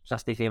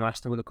Saturday game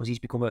Aston Villa, because he's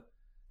become an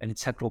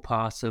integral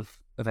part of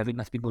everything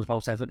that's been going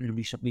about Everton in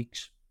recent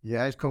weeks.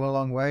 Yeah, he's come a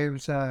long way.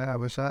 I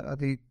was at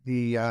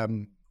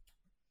the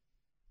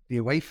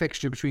away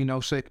fixture between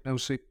those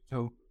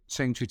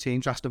same two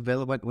teams. Aston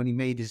Villa when he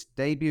made his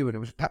debut,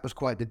 and that was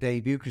quite the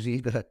debut, because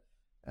he had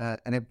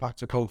an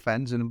impact of cold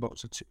fens and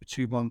about a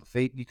 2-month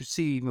feet. You could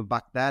see even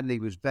back then he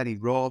was very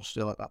raw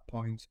still at that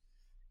point,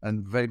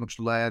 and very much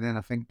learning.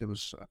 I think there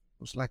was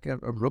like a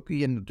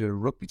rookie in the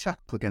rugby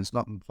tackle against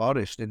Nottingham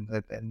Forest in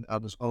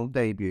his own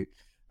debut.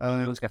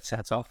 Let's get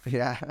set off.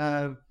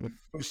 Yeah,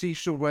 we see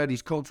where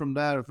he's come from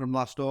there from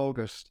last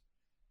August.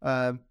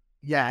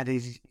 Yeah,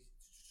 he's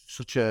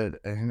such a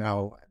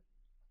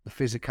the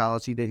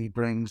physicality that he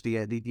brings, the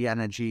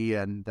energy,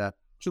 and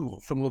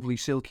some lovely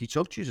silky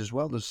touches as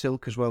well. There's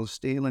silk as well as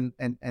steel in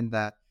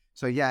that.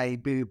 So yeah,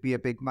 he'd be a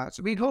big match.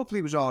 I mean, hopefully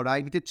he was all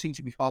right. He did seem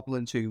to be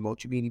hobbling too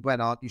much. I mean, he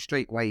went on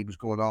straight away. He was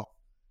going off,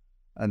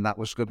 and that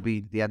was going to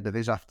be the end of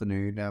his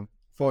afternoon.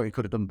 Thought he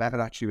could have done better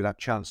actually with that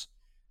chance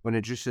when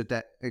it just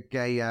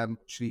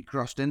actually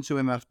crossed into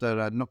him after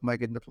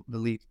nutmegging the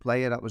lead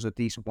player. That was a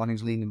decent one.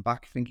 He's leaning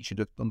back. I think he should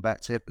have done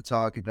better to hit the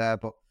target there,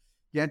 but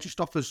yeah,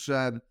 just offers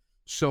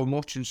so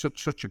much and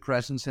such a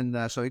presence in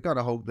there. So you got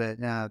to hope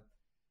that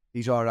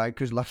he's all right,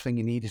 because the last thing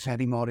you need is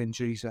any more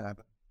injuries.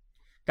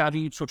 Gary,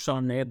 you touched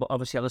on there, but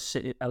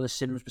obviously Ellis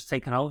Sims was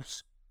taken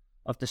out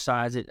of the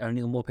side and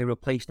Neil Murphy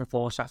replaced him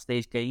for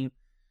Saturday's game.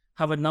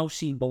 Having now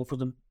seen both of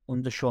them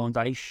under Sean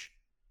Dyche,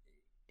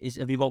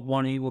 have you got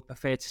one you would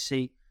prefer to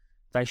see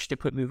Dyche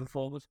stick with moving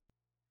forward?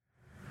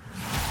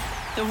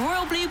 The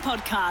Royal Blue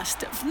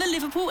Podcast from the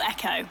Liverpool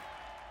Echo.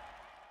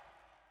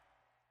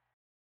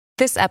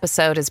 This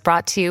episode is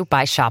brought to you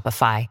by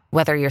Shopify.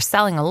 Whether you're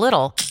selling a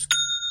little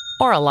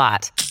or a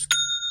lot,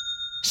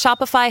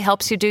 Shopify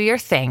helps you do your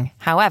thing,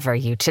 however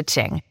you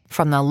cha-ching.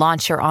 From the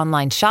launch your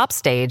online shop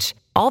stage,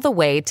 all the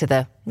way to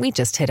the we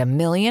just hit 1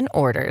 million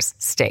orders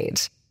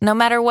stage. No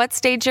matter what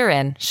stage you're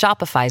in,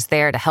 Shopify's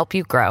there to help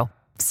you grow.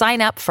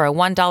 Sign up for a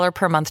 $1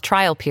 per month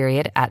trial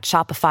period at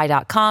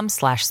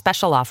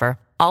shopify.com/special offer,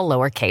 all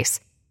lowercase.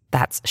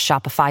 That's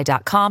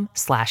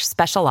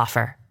shopify.com/special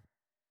offer.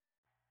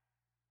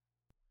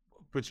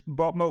 But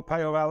what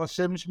Maupay or Ellis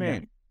Sims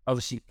mean?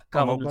 Obviously,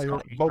 obviously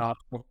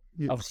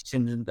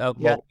Sims and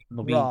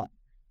will be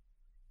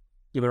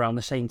give around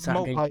the same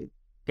time,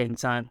 game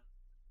time.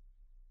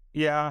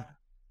 Yeah,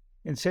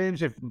 in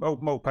terms of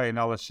Maupay and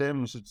Ellis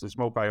Sims, it's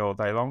Maupay all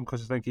day long,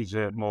 because I think he's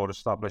a more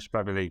established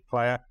Premier League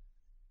player.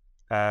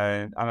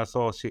 And I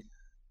thought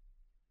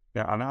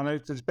and I know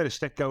there's a bit of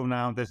stick going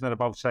now, isn't it,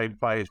 about saying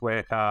players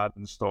work hard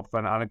and stuff,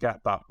 and I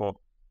get that, but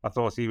I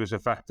thought he was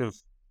effective.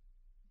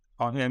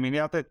 I mean, he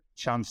had a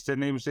chance,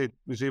 didn't he? Was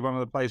he one of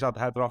the players who had the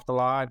header off the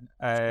line?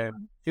 Do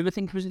you ever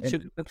think it was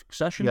in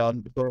succession? Yeah,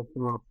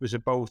 was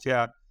it both?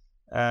 Yeah.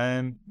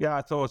 Yeah,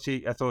 I thought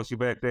he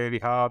worked really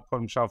hard,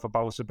 put himself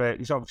about a bit.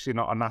 He's obviously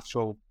not a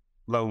natural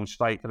lone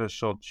striker as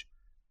such,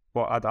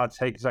 but I'd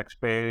take his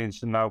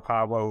experience and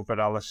know-how over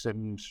Ellis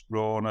Sims'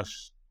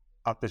 rawness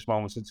at this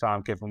moment in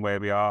time, given where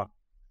we are.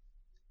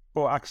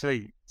 But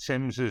actually,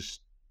 Sims'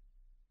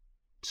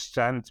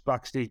 strength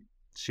actually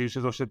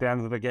suited us at the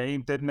end of the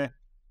game, didn't it?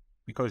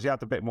 Because he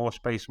had a bit more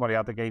space than what he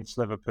had against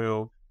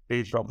Liverpool.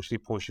 Leeds were obviously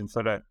pushing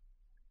for an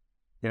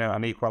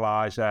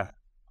equaliser,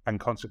 and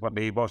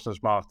consequently he wasn't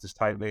as marked as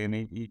tightly, and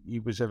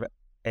he was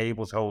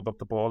able to hold up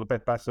the ball a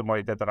bit better than what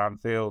he did at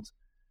Anfield.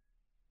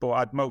 But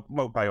I'd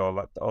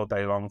Maupay all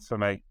day long for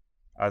me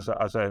as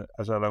a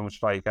lone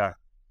striker.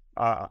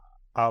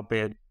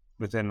 Albeit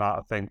within that,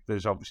 I think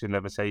there's obviously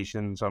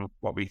limitations on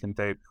what we can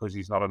do because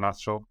he's not a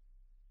natural.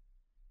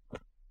 Do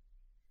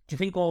you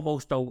think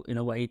almost, though, in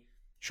a way,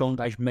 Sean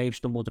Dyche may have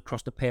stumbled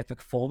across the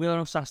perfect formula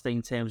on Saturday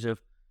in terms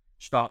of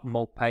starting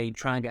Maupay and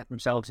trying to get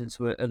themselves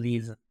into a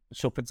lead,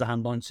 something to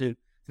hand on to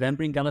then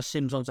bring Ellis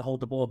Sims on to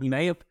hold the ball? He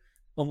may have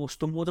almost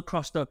stumbled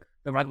across the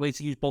right way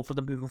to use both of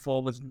them moving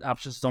forward and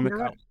absence on the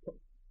count.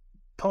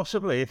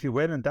 Possibly, if you're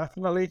winning,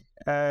 definitely.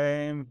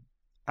 And,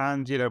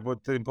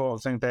 but the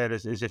important thing there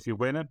is if you're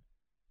winning.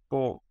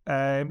 But,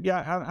 and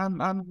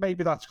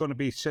maybe that's going to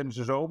be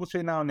Sims' role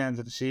between now and the end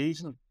of the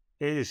season.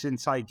 Is in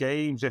tight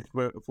games, if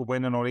we're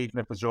winning or even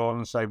if we're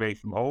drawing, say, away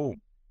from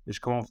home, is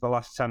come on for the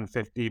last 10,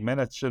 15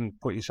 minutes and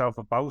put yourself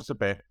about a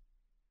bit.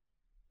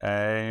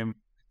 Dennis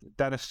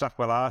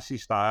Stracqualasi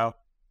style.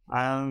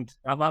 And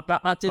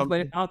that did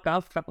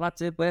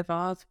work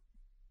hard.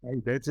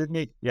 He did, didn't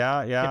he?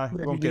 Yeah.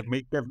 Won't give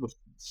him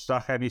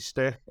Strack any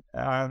stick.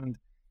 And,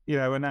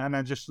 and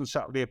then just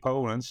unsettle the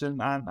opponents.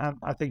 And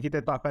I think he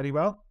did that very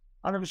well.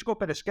 And it was a good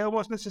bit of skill,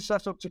 wasn't it, to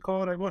set up to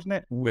corner, wasn't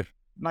it?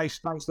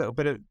 Nice little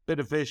bit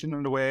of vision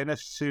and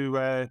awareness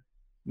to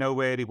know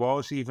where he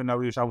was, even though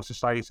he was out of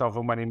sight of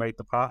him when he made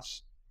the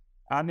pass.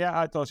 And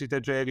I thought he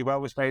did really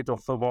well. Was made up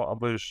for what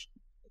was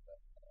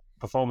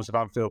performance of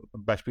Anfield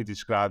best be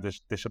described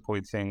as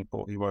disappointing,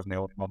 but he wasn't the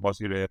only one, was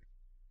he really?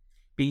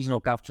 Bees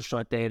and Gav just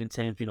right there in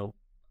terms,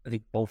 I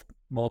think both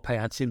Maupay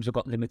and Sims have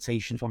got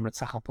limitations from an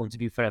attacking point of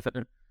view for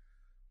Everton.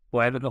 But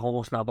Everton have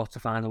almost now got to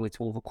find a way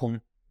to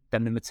overcome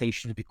them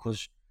limitations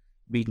because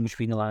reading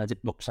between the lines,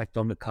 it looks like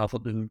Dominic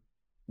Calvert-Lewin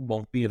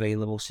won't be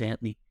available,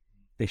 certainly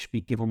this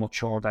week, given what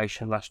Sean Dyche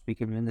said last week,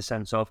 in the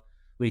sense of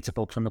we need to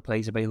focus on the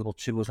players available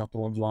to us, not the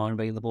ones who aren't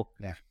available.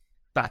 Yeah.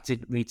 That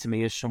didn't read to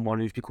me as someone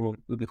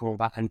will be coming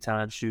back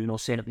anytime soon, or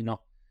certainly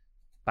not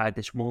by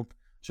this month.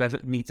 So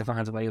Everton need to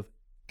find a way of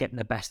getting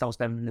the best out of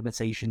them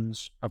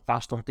limitations and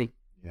fast, don't they?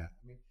 Yeah.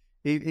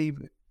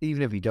 Even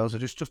if he does, I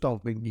just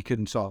don't think you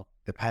can sort of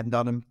depend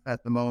on him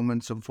at the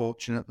moment,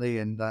 unfortunately,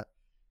 and that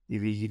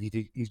if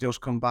he does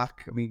come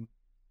back, I mean,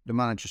 the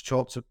manager's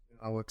talked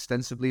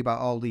extensively about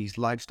all these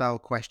lifestyle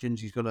questions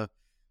he's going to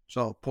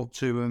sort of put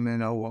to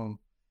him,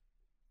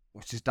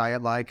 what's his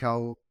diet like,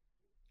 how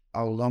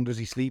long does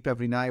he sleep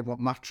every night,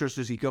 what mattress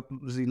does he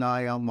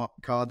lie on, what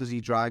car does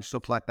he drive,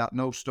 stuff like that,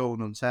 no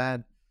stone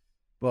unturned.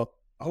 But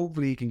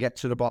hopefully he can get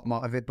to the bottom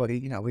of it, but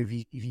if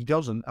he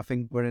doesn't, I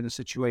think we're in a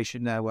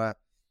situation now where it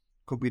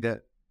could be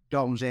that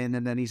Dom's in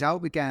and then he's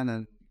out again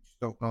and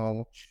don't know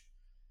what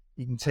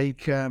you can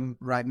take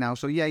right now.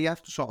 So you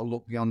have to sort of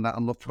look beyond that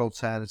and look for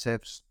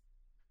alternatives.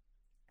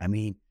 I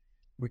mean,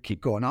 we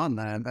keep going on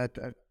there.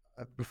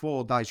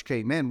 Before Dyche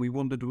came in, we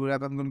wondered were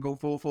Everton going to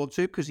go 4-4-2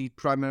 because he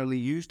primarily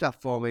used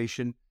that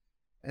formation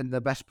in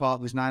the best part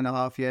of his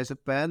 9.5 years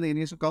at Burnley, and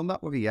he hasn't gone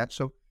that way yet.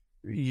 So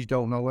you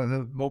don't know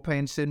whether Maupay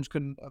and Sims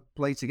can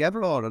play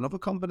together or another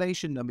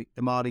combination. I mean,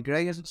 Amari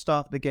Gray hasn't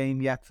started the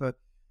game yet for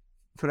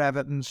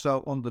Everton,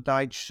 so under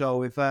Dyche.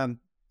 So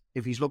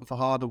if he's looking for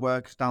harder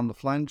work down the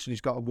flanks and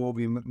he's got a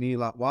Wolby and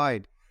McNeil out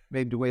wide,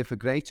 maybe the way for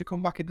Gray to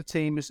come back in the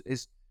team is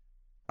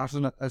as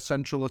a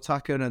central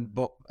attacker.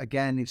 But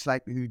again, it's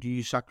like, who do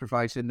you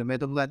sacrifice in the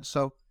middle then?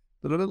 So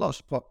there are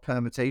lots of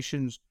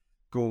permutations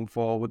going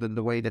forward and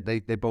the way that they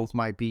both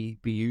might be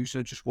used.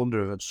 I just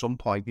wonder if at some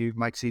point you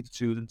might see the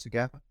two of them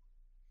together.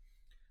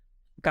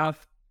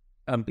 Gav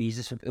and Bees,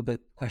 this is a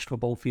bit question for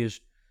both of you.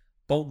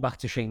 Both back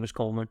to Seamus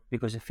Coleman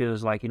because it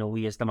feels like,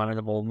 he is the man of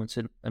the moment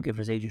and given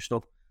his age and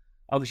stuff.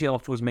 Obviously,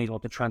 after was made on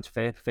the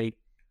transfer fee,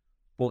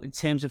 but in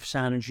terms of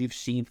signings you've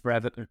seen for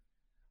Everton,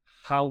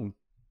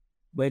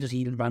 where does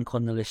he rank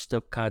on the list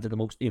of kind of the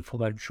most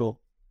influential,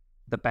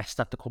 the best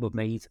that the club have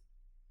made?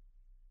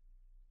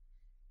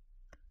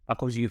 I'll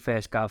come to you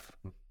first, Gav.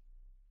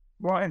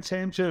 Well, in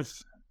terms of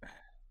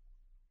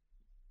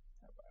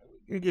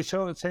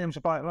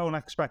like loan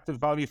expected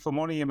value for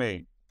money, you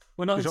mean?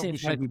 Well, not in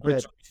terms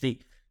of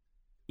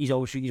he's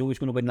always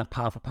going to win that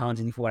pound for pound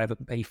and for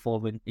Everton pay for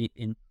what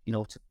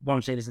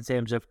I'm saying is in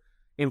terms of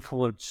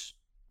influence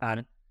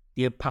and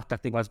the impact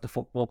that they was the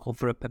football club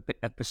for a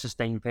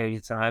sustained period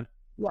of time.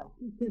 Yeah,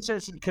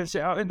 because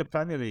in the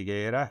Premier League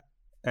era,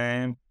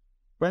 when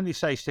they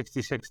say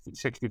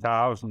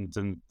 60,000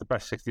 and the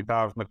best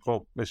 60,000 the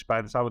club was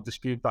spent, I would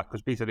dispute that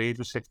because Peter Reid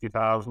was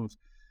 60,000.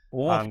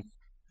 And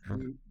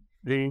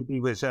he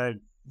was a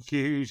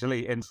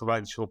hugely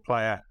influential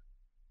player,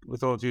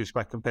 with all due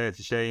respect, compared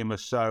to Seamus.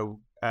 So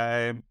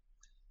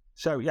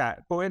yeah,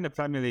 but in the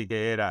Premier League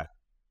era,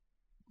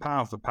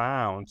 pound for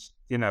pound,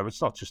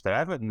 it's not just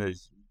Everton.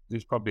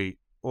 There's probably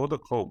other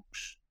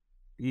clubs,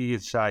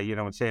 you'd say,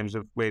 in terms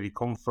of where he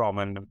come from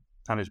and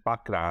his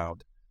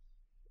background.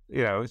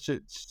 It's a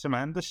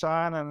tremendous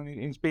sign, and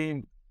he's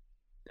been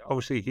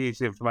obviously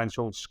hugely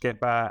influential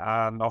skipper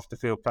and off the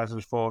field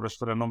presence for us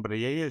for a number of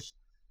years.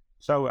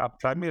 So at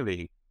Premier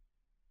League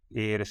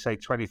era, say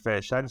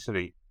 21st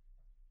century,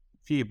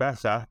 few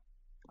better.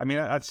 I mean,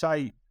 I'd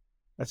say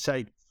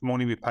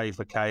money we pay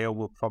for Cahill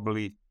will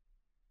probably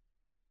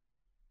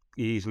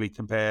easily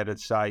compare to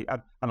say,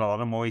 and a lot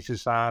of Moyes'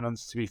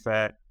 signings, to be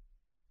fair.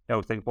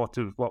 Think what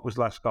was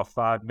Lescott,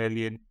 5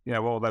 million?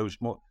 All those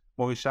Moyes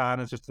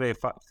signings of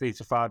 3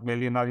 to 5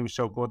 million that he was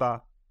so good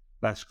at.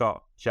 Lescott,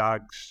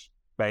 Jags,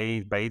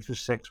 Baines was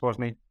 6,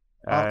 wasn't he?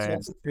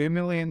 That's 2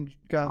 million.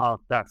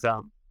 That's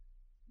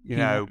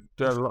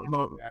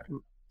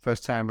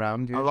first time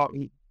round. Yeah. A lot.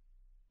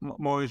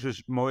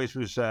 Moyes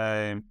was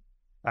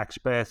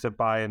expert at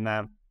buying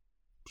them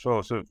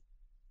sort of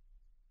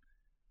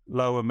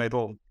lower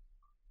middle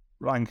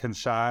ranking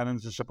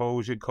signings, I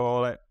suppose you'd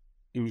call it.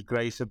 He was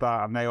great at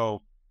that, and they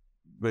all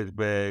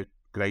were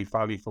great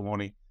value for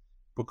money.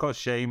 Because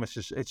Seamus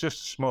it's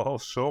just a small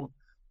sum.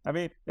 I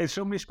mean, in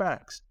some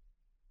respects,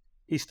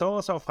 he's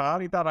taught so far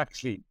that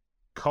actually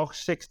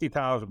cost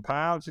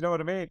 £60,000. You know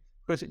what I mean?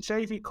 Because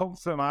say if he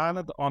comes from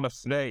Ireland on a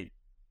free,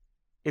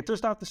 it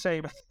doesn't have the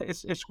same.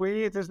 It's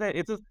weird, isn't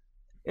it?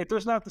 It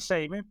doesn't have the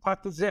same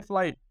impact as if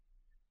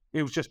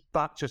it was just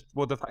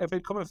would have, if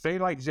it come a free,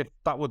 as if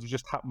that would have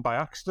just happened by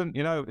accident.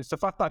 It's the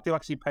fact that they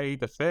actually paid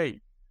the fee.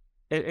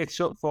 It's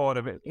sort for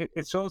them.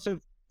 It sort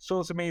of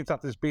means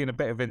that there's been a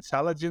bit of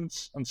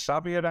intelligence and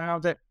savvy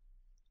around it,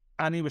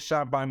 and he was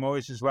signed by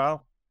Moyes as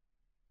well.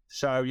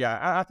 So yeah,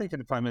 I think in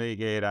the Premier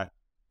League era,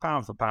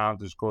 pound for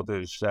pound, as good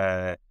as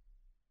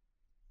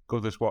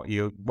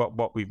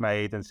what we've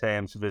made in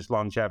terms of his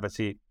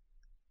longevity,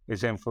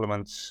 his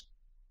influence,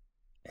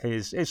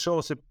 his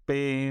sort of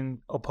being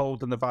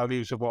upholding the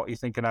values of what you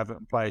think an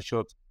Everton player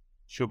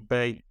should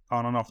be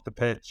on and off the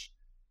pitch.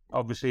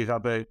 Obviously, he's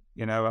had a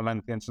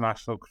lengthy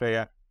international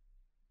career,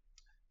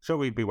 so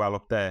we'd be well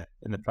up there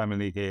in the Premier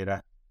League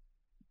era.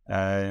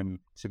 To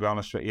be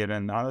honest with you,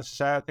 and as I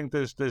say, I think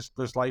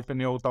there's life in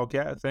the old dog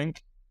yet. I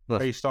think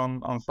based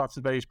on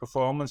Saturday's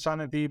performance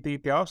and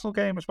the Arsenal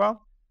game as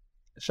well.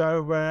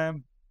 So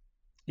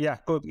yeah,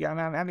 good. Yeah,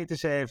 and he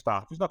deserves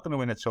that. He's not going to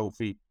win a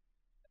trophy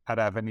at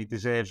Everton. He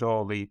deserves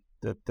all the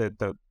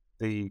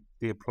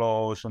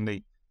applause and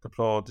the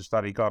plaudits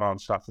that he got on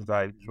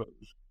Saturday.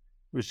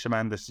 It was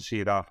tremendous to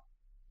see that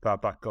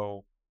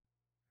goal.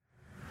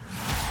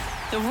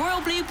 The Royal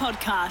Blue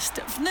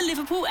Podcast from the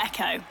Liverpool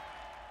Echo.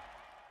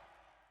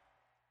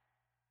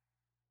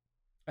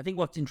 I think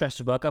what's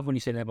interesting about Gav when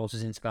you say about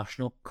his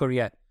international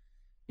career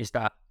is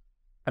that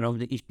I know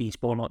that he's been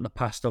spoken out in the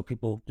past. There's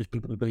people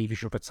who believe he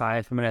should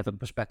retire from an Everton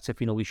perspective.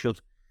 He should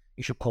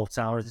cut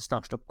out his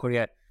international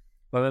career.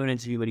 But I remember an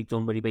interview where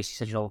he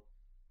basically said,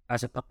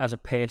 as a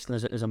person,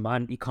 as a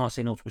man, he can't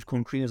say no to his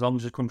country as long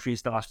as his country is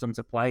still asking him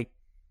to play.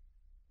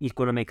 He's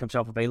going to make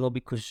himself available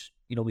because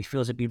he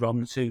feels it'd be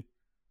wrong to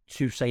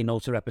say no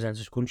to represent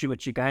his country,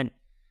 which again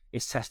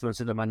is testament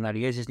to the man that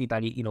he is, isn't he?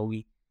 That he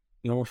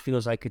almost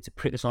feels like it's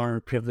a honor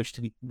and privilege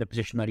to be in the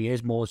position that he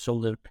is, more so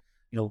that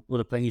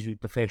other players with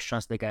the first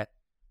chance they get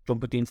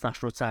jump at the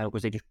international title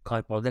because they just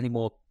can't bother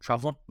anymore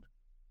travelling.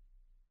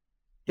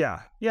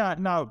 Yeah,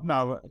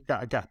 no,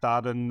 I get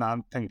that, and I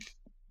think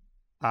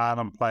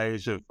Ireland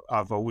players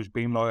have always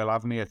been loyal,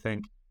 haven't they? I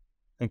think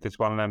it's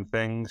one of them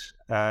things.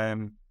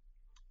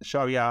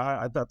 So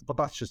yeah, but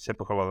that's just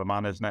typical of the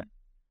man, isn't it?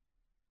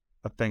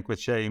 I think with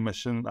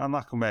Seamus, and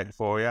that can work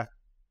for you.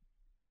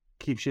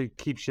 Keeps you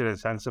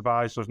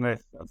incentivized, doesn't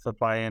it, for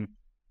playing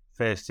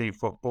first team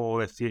football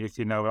if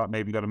you know that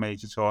maybe got a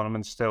major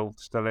tournament still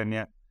in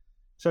you.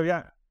 So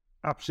yeah,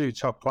 absolute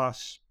top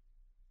class.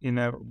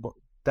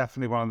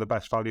 Definitely one of the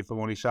best value for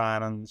money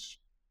signings,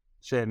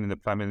 certainly in the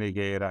Premier League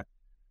era.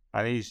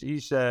 And he's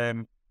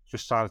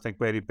just trying to think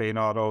where he'd be in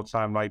our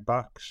all-time right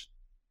backs.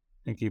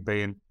 I think he'd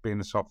be in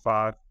the top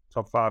five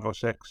or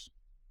six.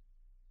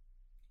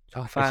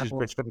 Top five.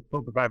 Which for the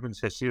club of Everton's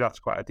history, that's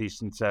quite a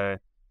decent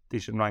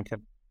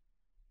ranking.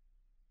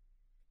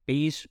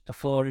 The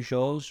floor is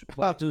yours.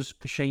 What does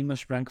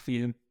Seamus rank for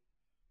you?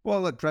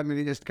 Well, at Premier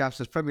League, just Gav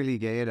says Premier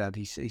League era,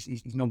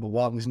 he's number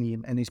one, isn't he,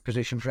 in his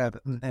position for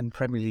Everton in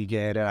Premier League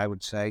era, I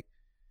would say.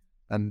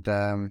 And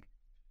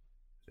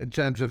in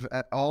terms of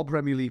all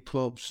Premier League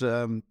clubs,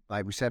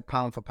 like we said,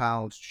 pound for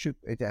pound,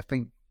 I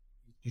think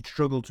you'd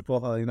struggle to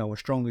put a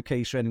stronger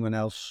case for anyone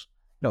else.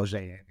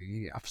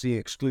 Obviously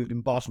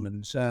excluding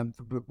Bosman's,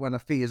 but when a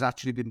fee has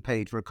actually been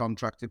paid for a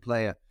contracted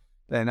player,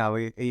 then now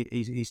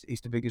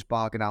he's the biggest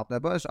bargain out there.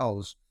 But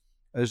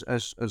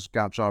as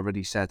Gab's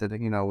already said,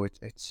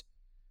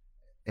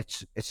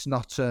 it's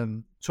not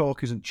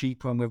talk isn't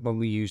cheap when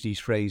we use these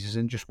phrases,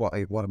 and just what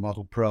a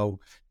model pro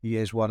he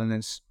is, what an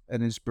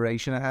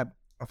inspiration. I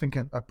think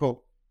I put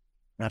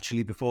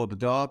actually before the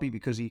derby,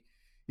 because he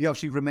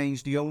obviously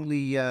remains the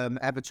only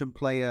Everton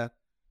player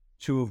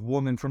to have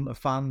won in front of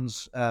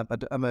fans at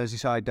a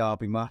Merseyside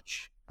derby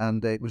match,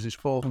 and it was his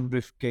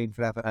 400th game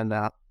for Everton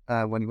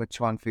when he went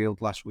to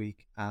Anfield last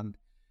week. And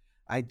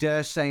I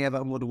dare say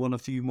Everton would have won a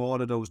few more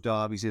of those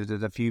derbies if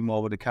there's a few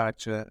more with the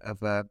character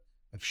of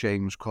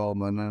Seamus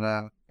Coleman,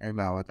 and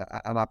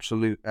an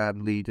absolute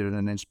leader and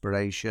an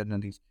inspiration.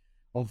 And he's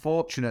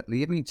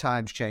unfortunately,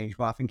 times change,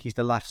 but I think he's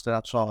the last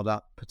that saw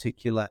that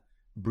particular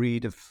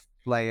breed of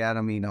player.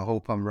 I mean, I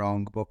hope I'm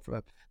wrong, but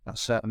for that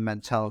certain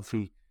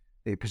mentality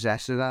they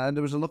possess. And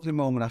there was a lovely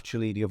moment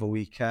actually the other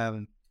week.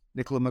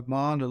 Nicola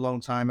McMahon, a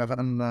long-time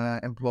Everton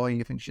employee,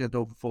 I think she had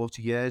over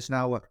 40 years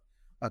now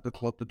at the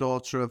club, the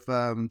daughter of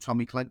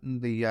Tommy Clinton,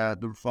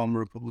 the former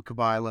Republic of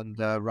Ireland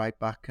right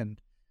back, and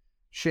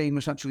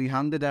Seamus actually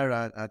handed her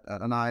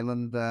an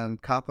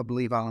Ireland cap. I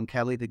believe Alan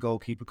Kelly, the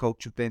goalkeeper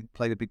coach,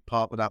 played a big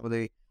part with that, with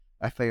the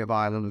FA of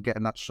Ireland, and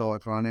getting that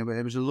sorted for him.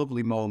 It was a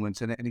lovely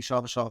moment, and he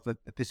sort of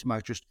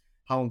epitomised just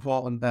how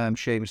important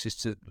Seamus is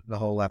to the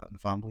whole Everton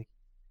family.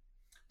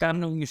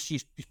 Dan, you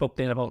spoke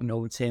there about,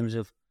 in terms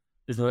of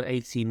there's another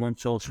 18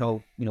 months or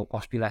so,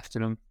 possibly left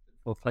in him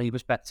for a play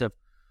perspective.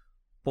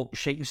 But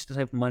Seamus the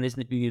type of man,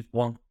 isn't it, who you'd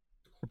want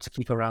to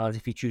keep around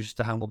if he chooses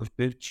to hang up his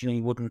boots?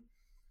 He wouldn't.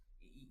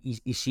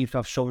 He seems to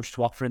have so much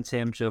to offer in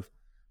terms of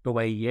the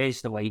way he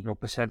is, the way he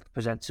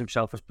presents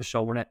himself as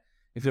persona.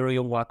 If you're a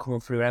young lad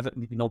coming through Everton,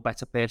 maybe no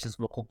better person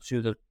to look up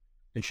to than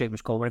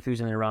Seamus Coleman if he was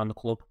in and around the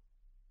club.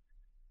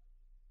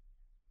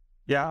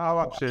 Yeah,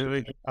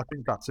 absolutely. I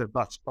think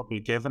that's probably a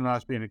given, and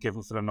has been a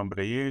given for a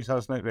number of years,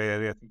 hasn't it,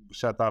 really? I think we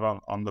said that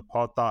on the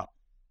pod, that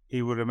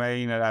he would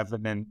remain at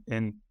Everton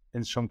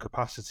in some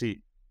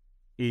capacity,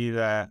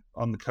 either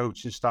on the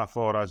coaching staff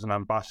or as an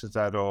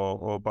ambassador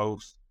or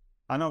both.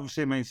 And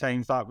obviously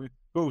maintains that. We've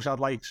always had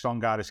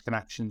strong Irish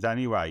connections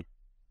anyway,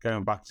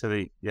 going back to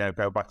the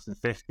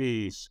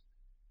 50s.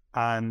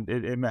 And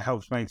it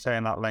helps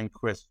maintain that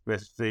link with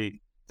the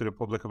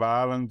Republic of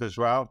Ireland as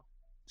well.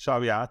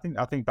 So yeah, I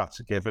think that's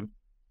a given.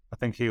 I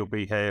think he'll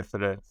be here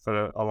for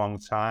a long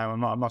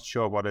time. I'm not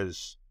sure what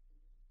his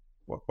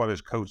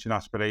coaching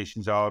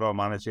aspirations are or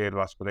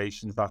managerial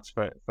aspirations. That's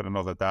for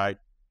another day.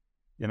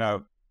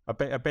 I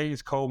bet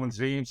it's Coleman's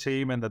dream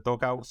team in the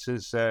dugouts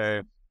is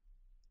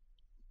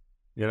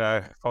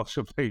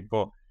possibly,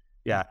 but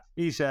yeah,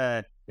 he's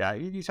had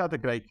a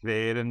great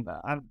career, and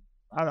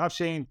I've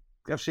seen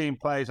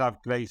players have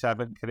great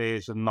Everton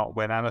careers and not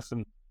win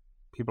anything.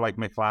 People like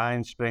Mick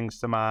Lyons springs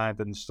to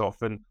mind and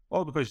stuff, and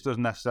all because it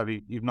doesn't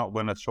necessarily you've not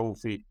won a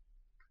trophy.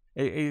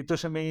 It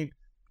doesn't mean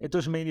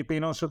you've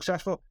been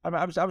unsuccessful. I mean,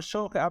 I was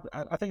talking.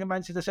 I think I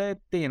mentioned this.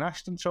 Dean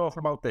Ashton talking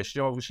about this.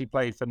 Obviously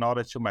played for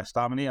Norwich and West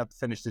Ham, and he had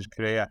finished his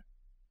career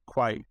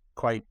quite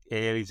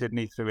early, didn't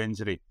he, through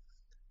injury.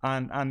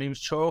 And he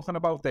was talking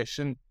about this,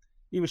 and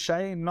he was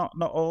saying not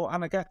all,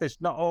 and I get this,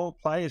 not all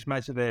players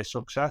measure their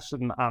success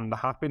and the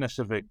happiness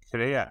of a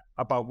career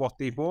about what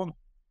they've won.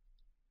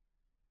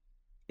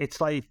 It's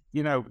like,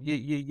 you're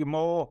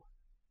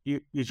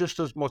just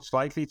as much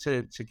likely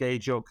to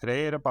gauge your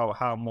career about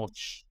how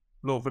much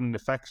love and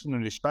affection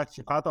and respect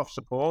you've had off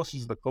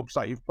supporters of the clubs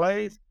that you've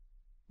played.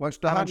 What's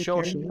the hardest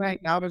thing right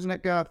now, isn't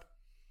it, Gav?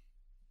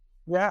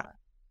 Yeah.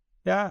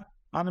 And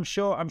I'm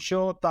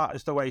sure that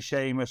is the way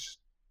Seamus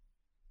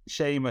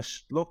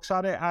looks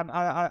at it. And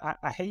I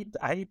hate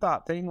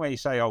that thing where you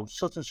say, oh,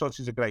 such and such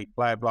is a great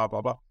player, blah,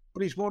 blah, blah.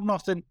 But he's won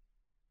nothing.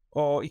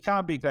 Or he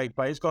can't be a great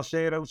player, he's got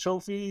 0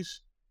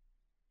 trophies.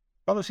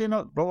 Well, I've seen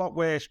a lot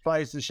worse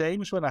players than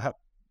Seamus when I have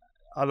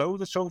a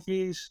load of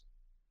trophies.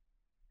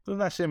 Doesn't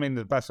necessarily mean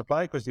they're the best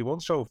player because they won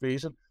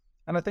trophies.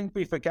 And I think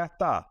we forget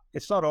that.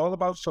 It's not all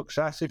about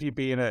success if you're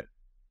being a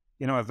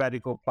very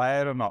good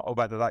player or not, or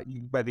whether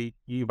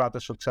you've had a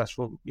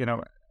successful,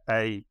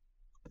 a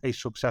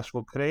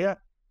successful career.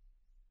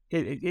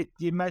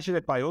 You measure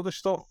it by other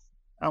stuff.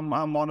 And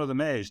one of them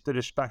is the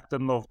respect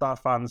and love that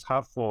fans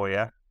have for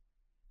you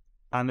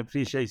and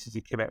appreciated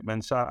your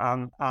commitments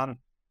and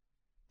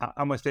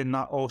within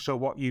that also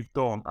what you've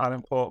done at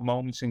important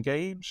moments in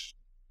games.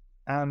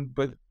 And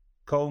with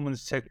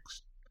Coleman's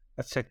ticked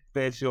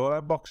virtually all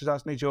our boxes,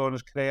 hasn't he, during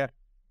his career?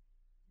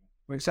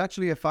 Well, it's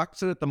actually a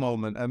factor at the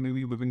moment. I mean,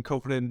 we've been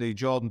covering the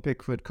Jordan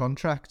Pickford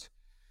contract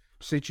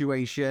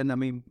situation. I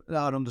mean,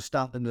 our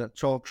understanding that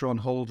talks are on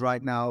hold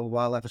right now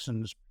while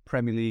Everton's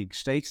Premier League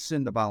status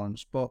in the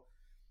balance. But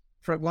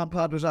Frank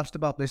Lampard was asked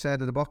about this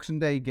ahead of the Boxing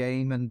Day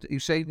game, and he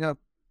said,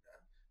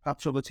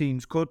 perhaps other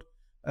teams could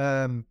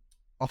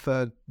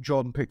offer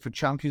Jordan Pickford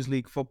Champions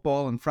League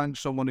football, and Frank's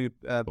someone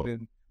who'd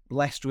been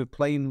blessed with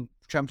playing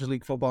Champions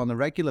League football on a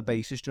regular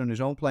basis during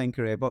his own playing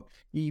career. But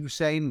he was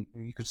saying,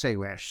 you could say,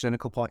 well,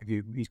 cynical point of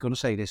view, he's going to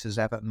say this as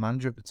Everton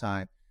manager at the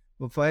time.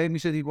 But for him, he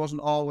said he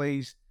wasn't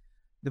always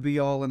the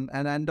be-all and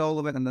end-all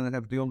of it, and then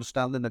have the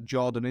understanding that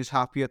Jordan is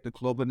happy at the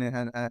club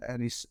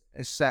and he's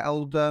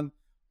settled.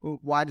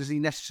 Why does he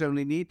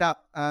necessarily need that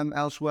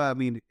elsewhere? I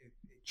mean, it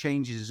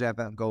changes as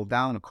Everton go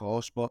down, of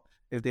course, but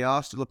if they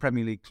are still a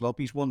Premier League club,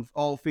 he's won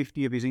all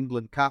 50 of his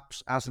England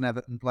caps as an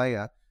Everton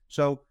player.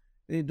 So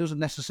it doesn't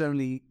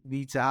necessarily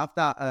need to have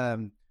that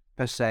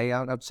per se.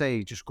 I'd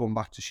say just going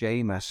back to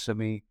Seamus, I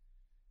mean,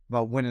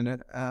 about winning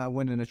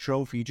a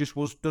trophy, he just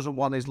doesn't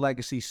want his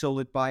legacy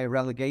sullied by a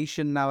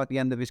relegation now at the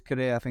end of his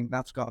career. I think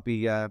that's got to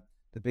be the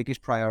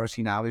biggest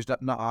priority now, is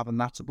that not having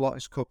that to blot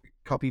his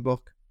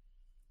copybook.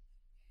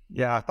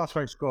 Yeah, that's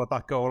why he scored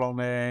that goal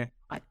on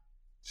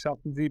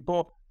Saturday.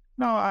 But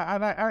no,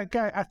 I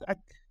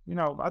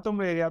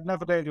I've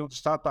never really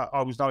understood that.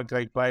 Oh, he's not a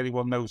great player, he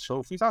won no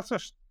trophies. That's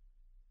just,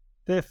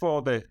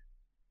 therefore, the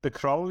the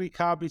quality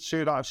can't be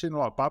too. I've seen a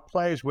lot of bad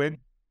players win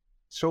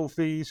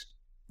trophies.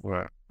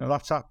 Right. And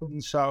that's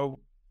happened. So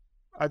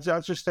I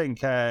just think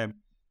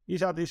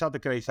he's had a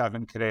great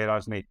Everton career,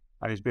 hasn't he?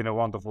 And he's been a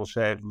wonderful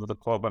servant for the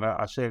club. And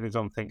I certainly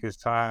don't think his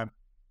time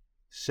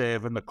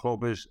serving the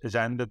club is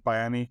ended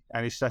by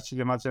any stretch of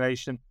the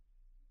imagination.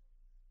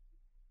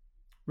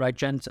 Right,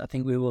 gents, I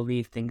think we will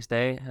leave things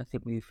there. I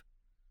think we've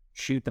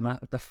chewed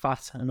the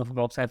fat enough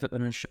about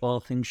Everton and all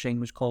things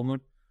Seamus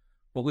Coleman.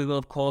 But we will,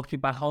 of course, be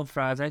back on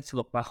Friday to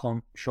look back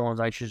on Sean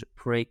Dyche's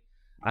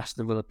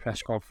pre-Aston Villa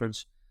press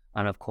conference.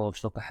 And, of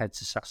course, look ahead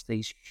to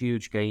Saturday's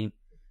huge game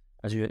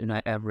as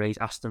United Emirates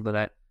Aston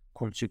Villa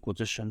come to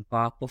Goodison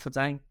Park. But for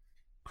time,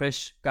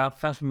 Chris, Gav,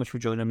 thanks very much for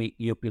joining me.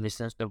 You'll be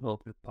listening to the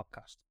Royal Blue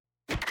Podcast.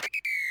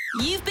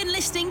 You've been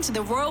listening to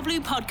the Royal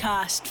Blue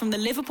Podcast from the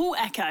Liverpool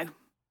Echo.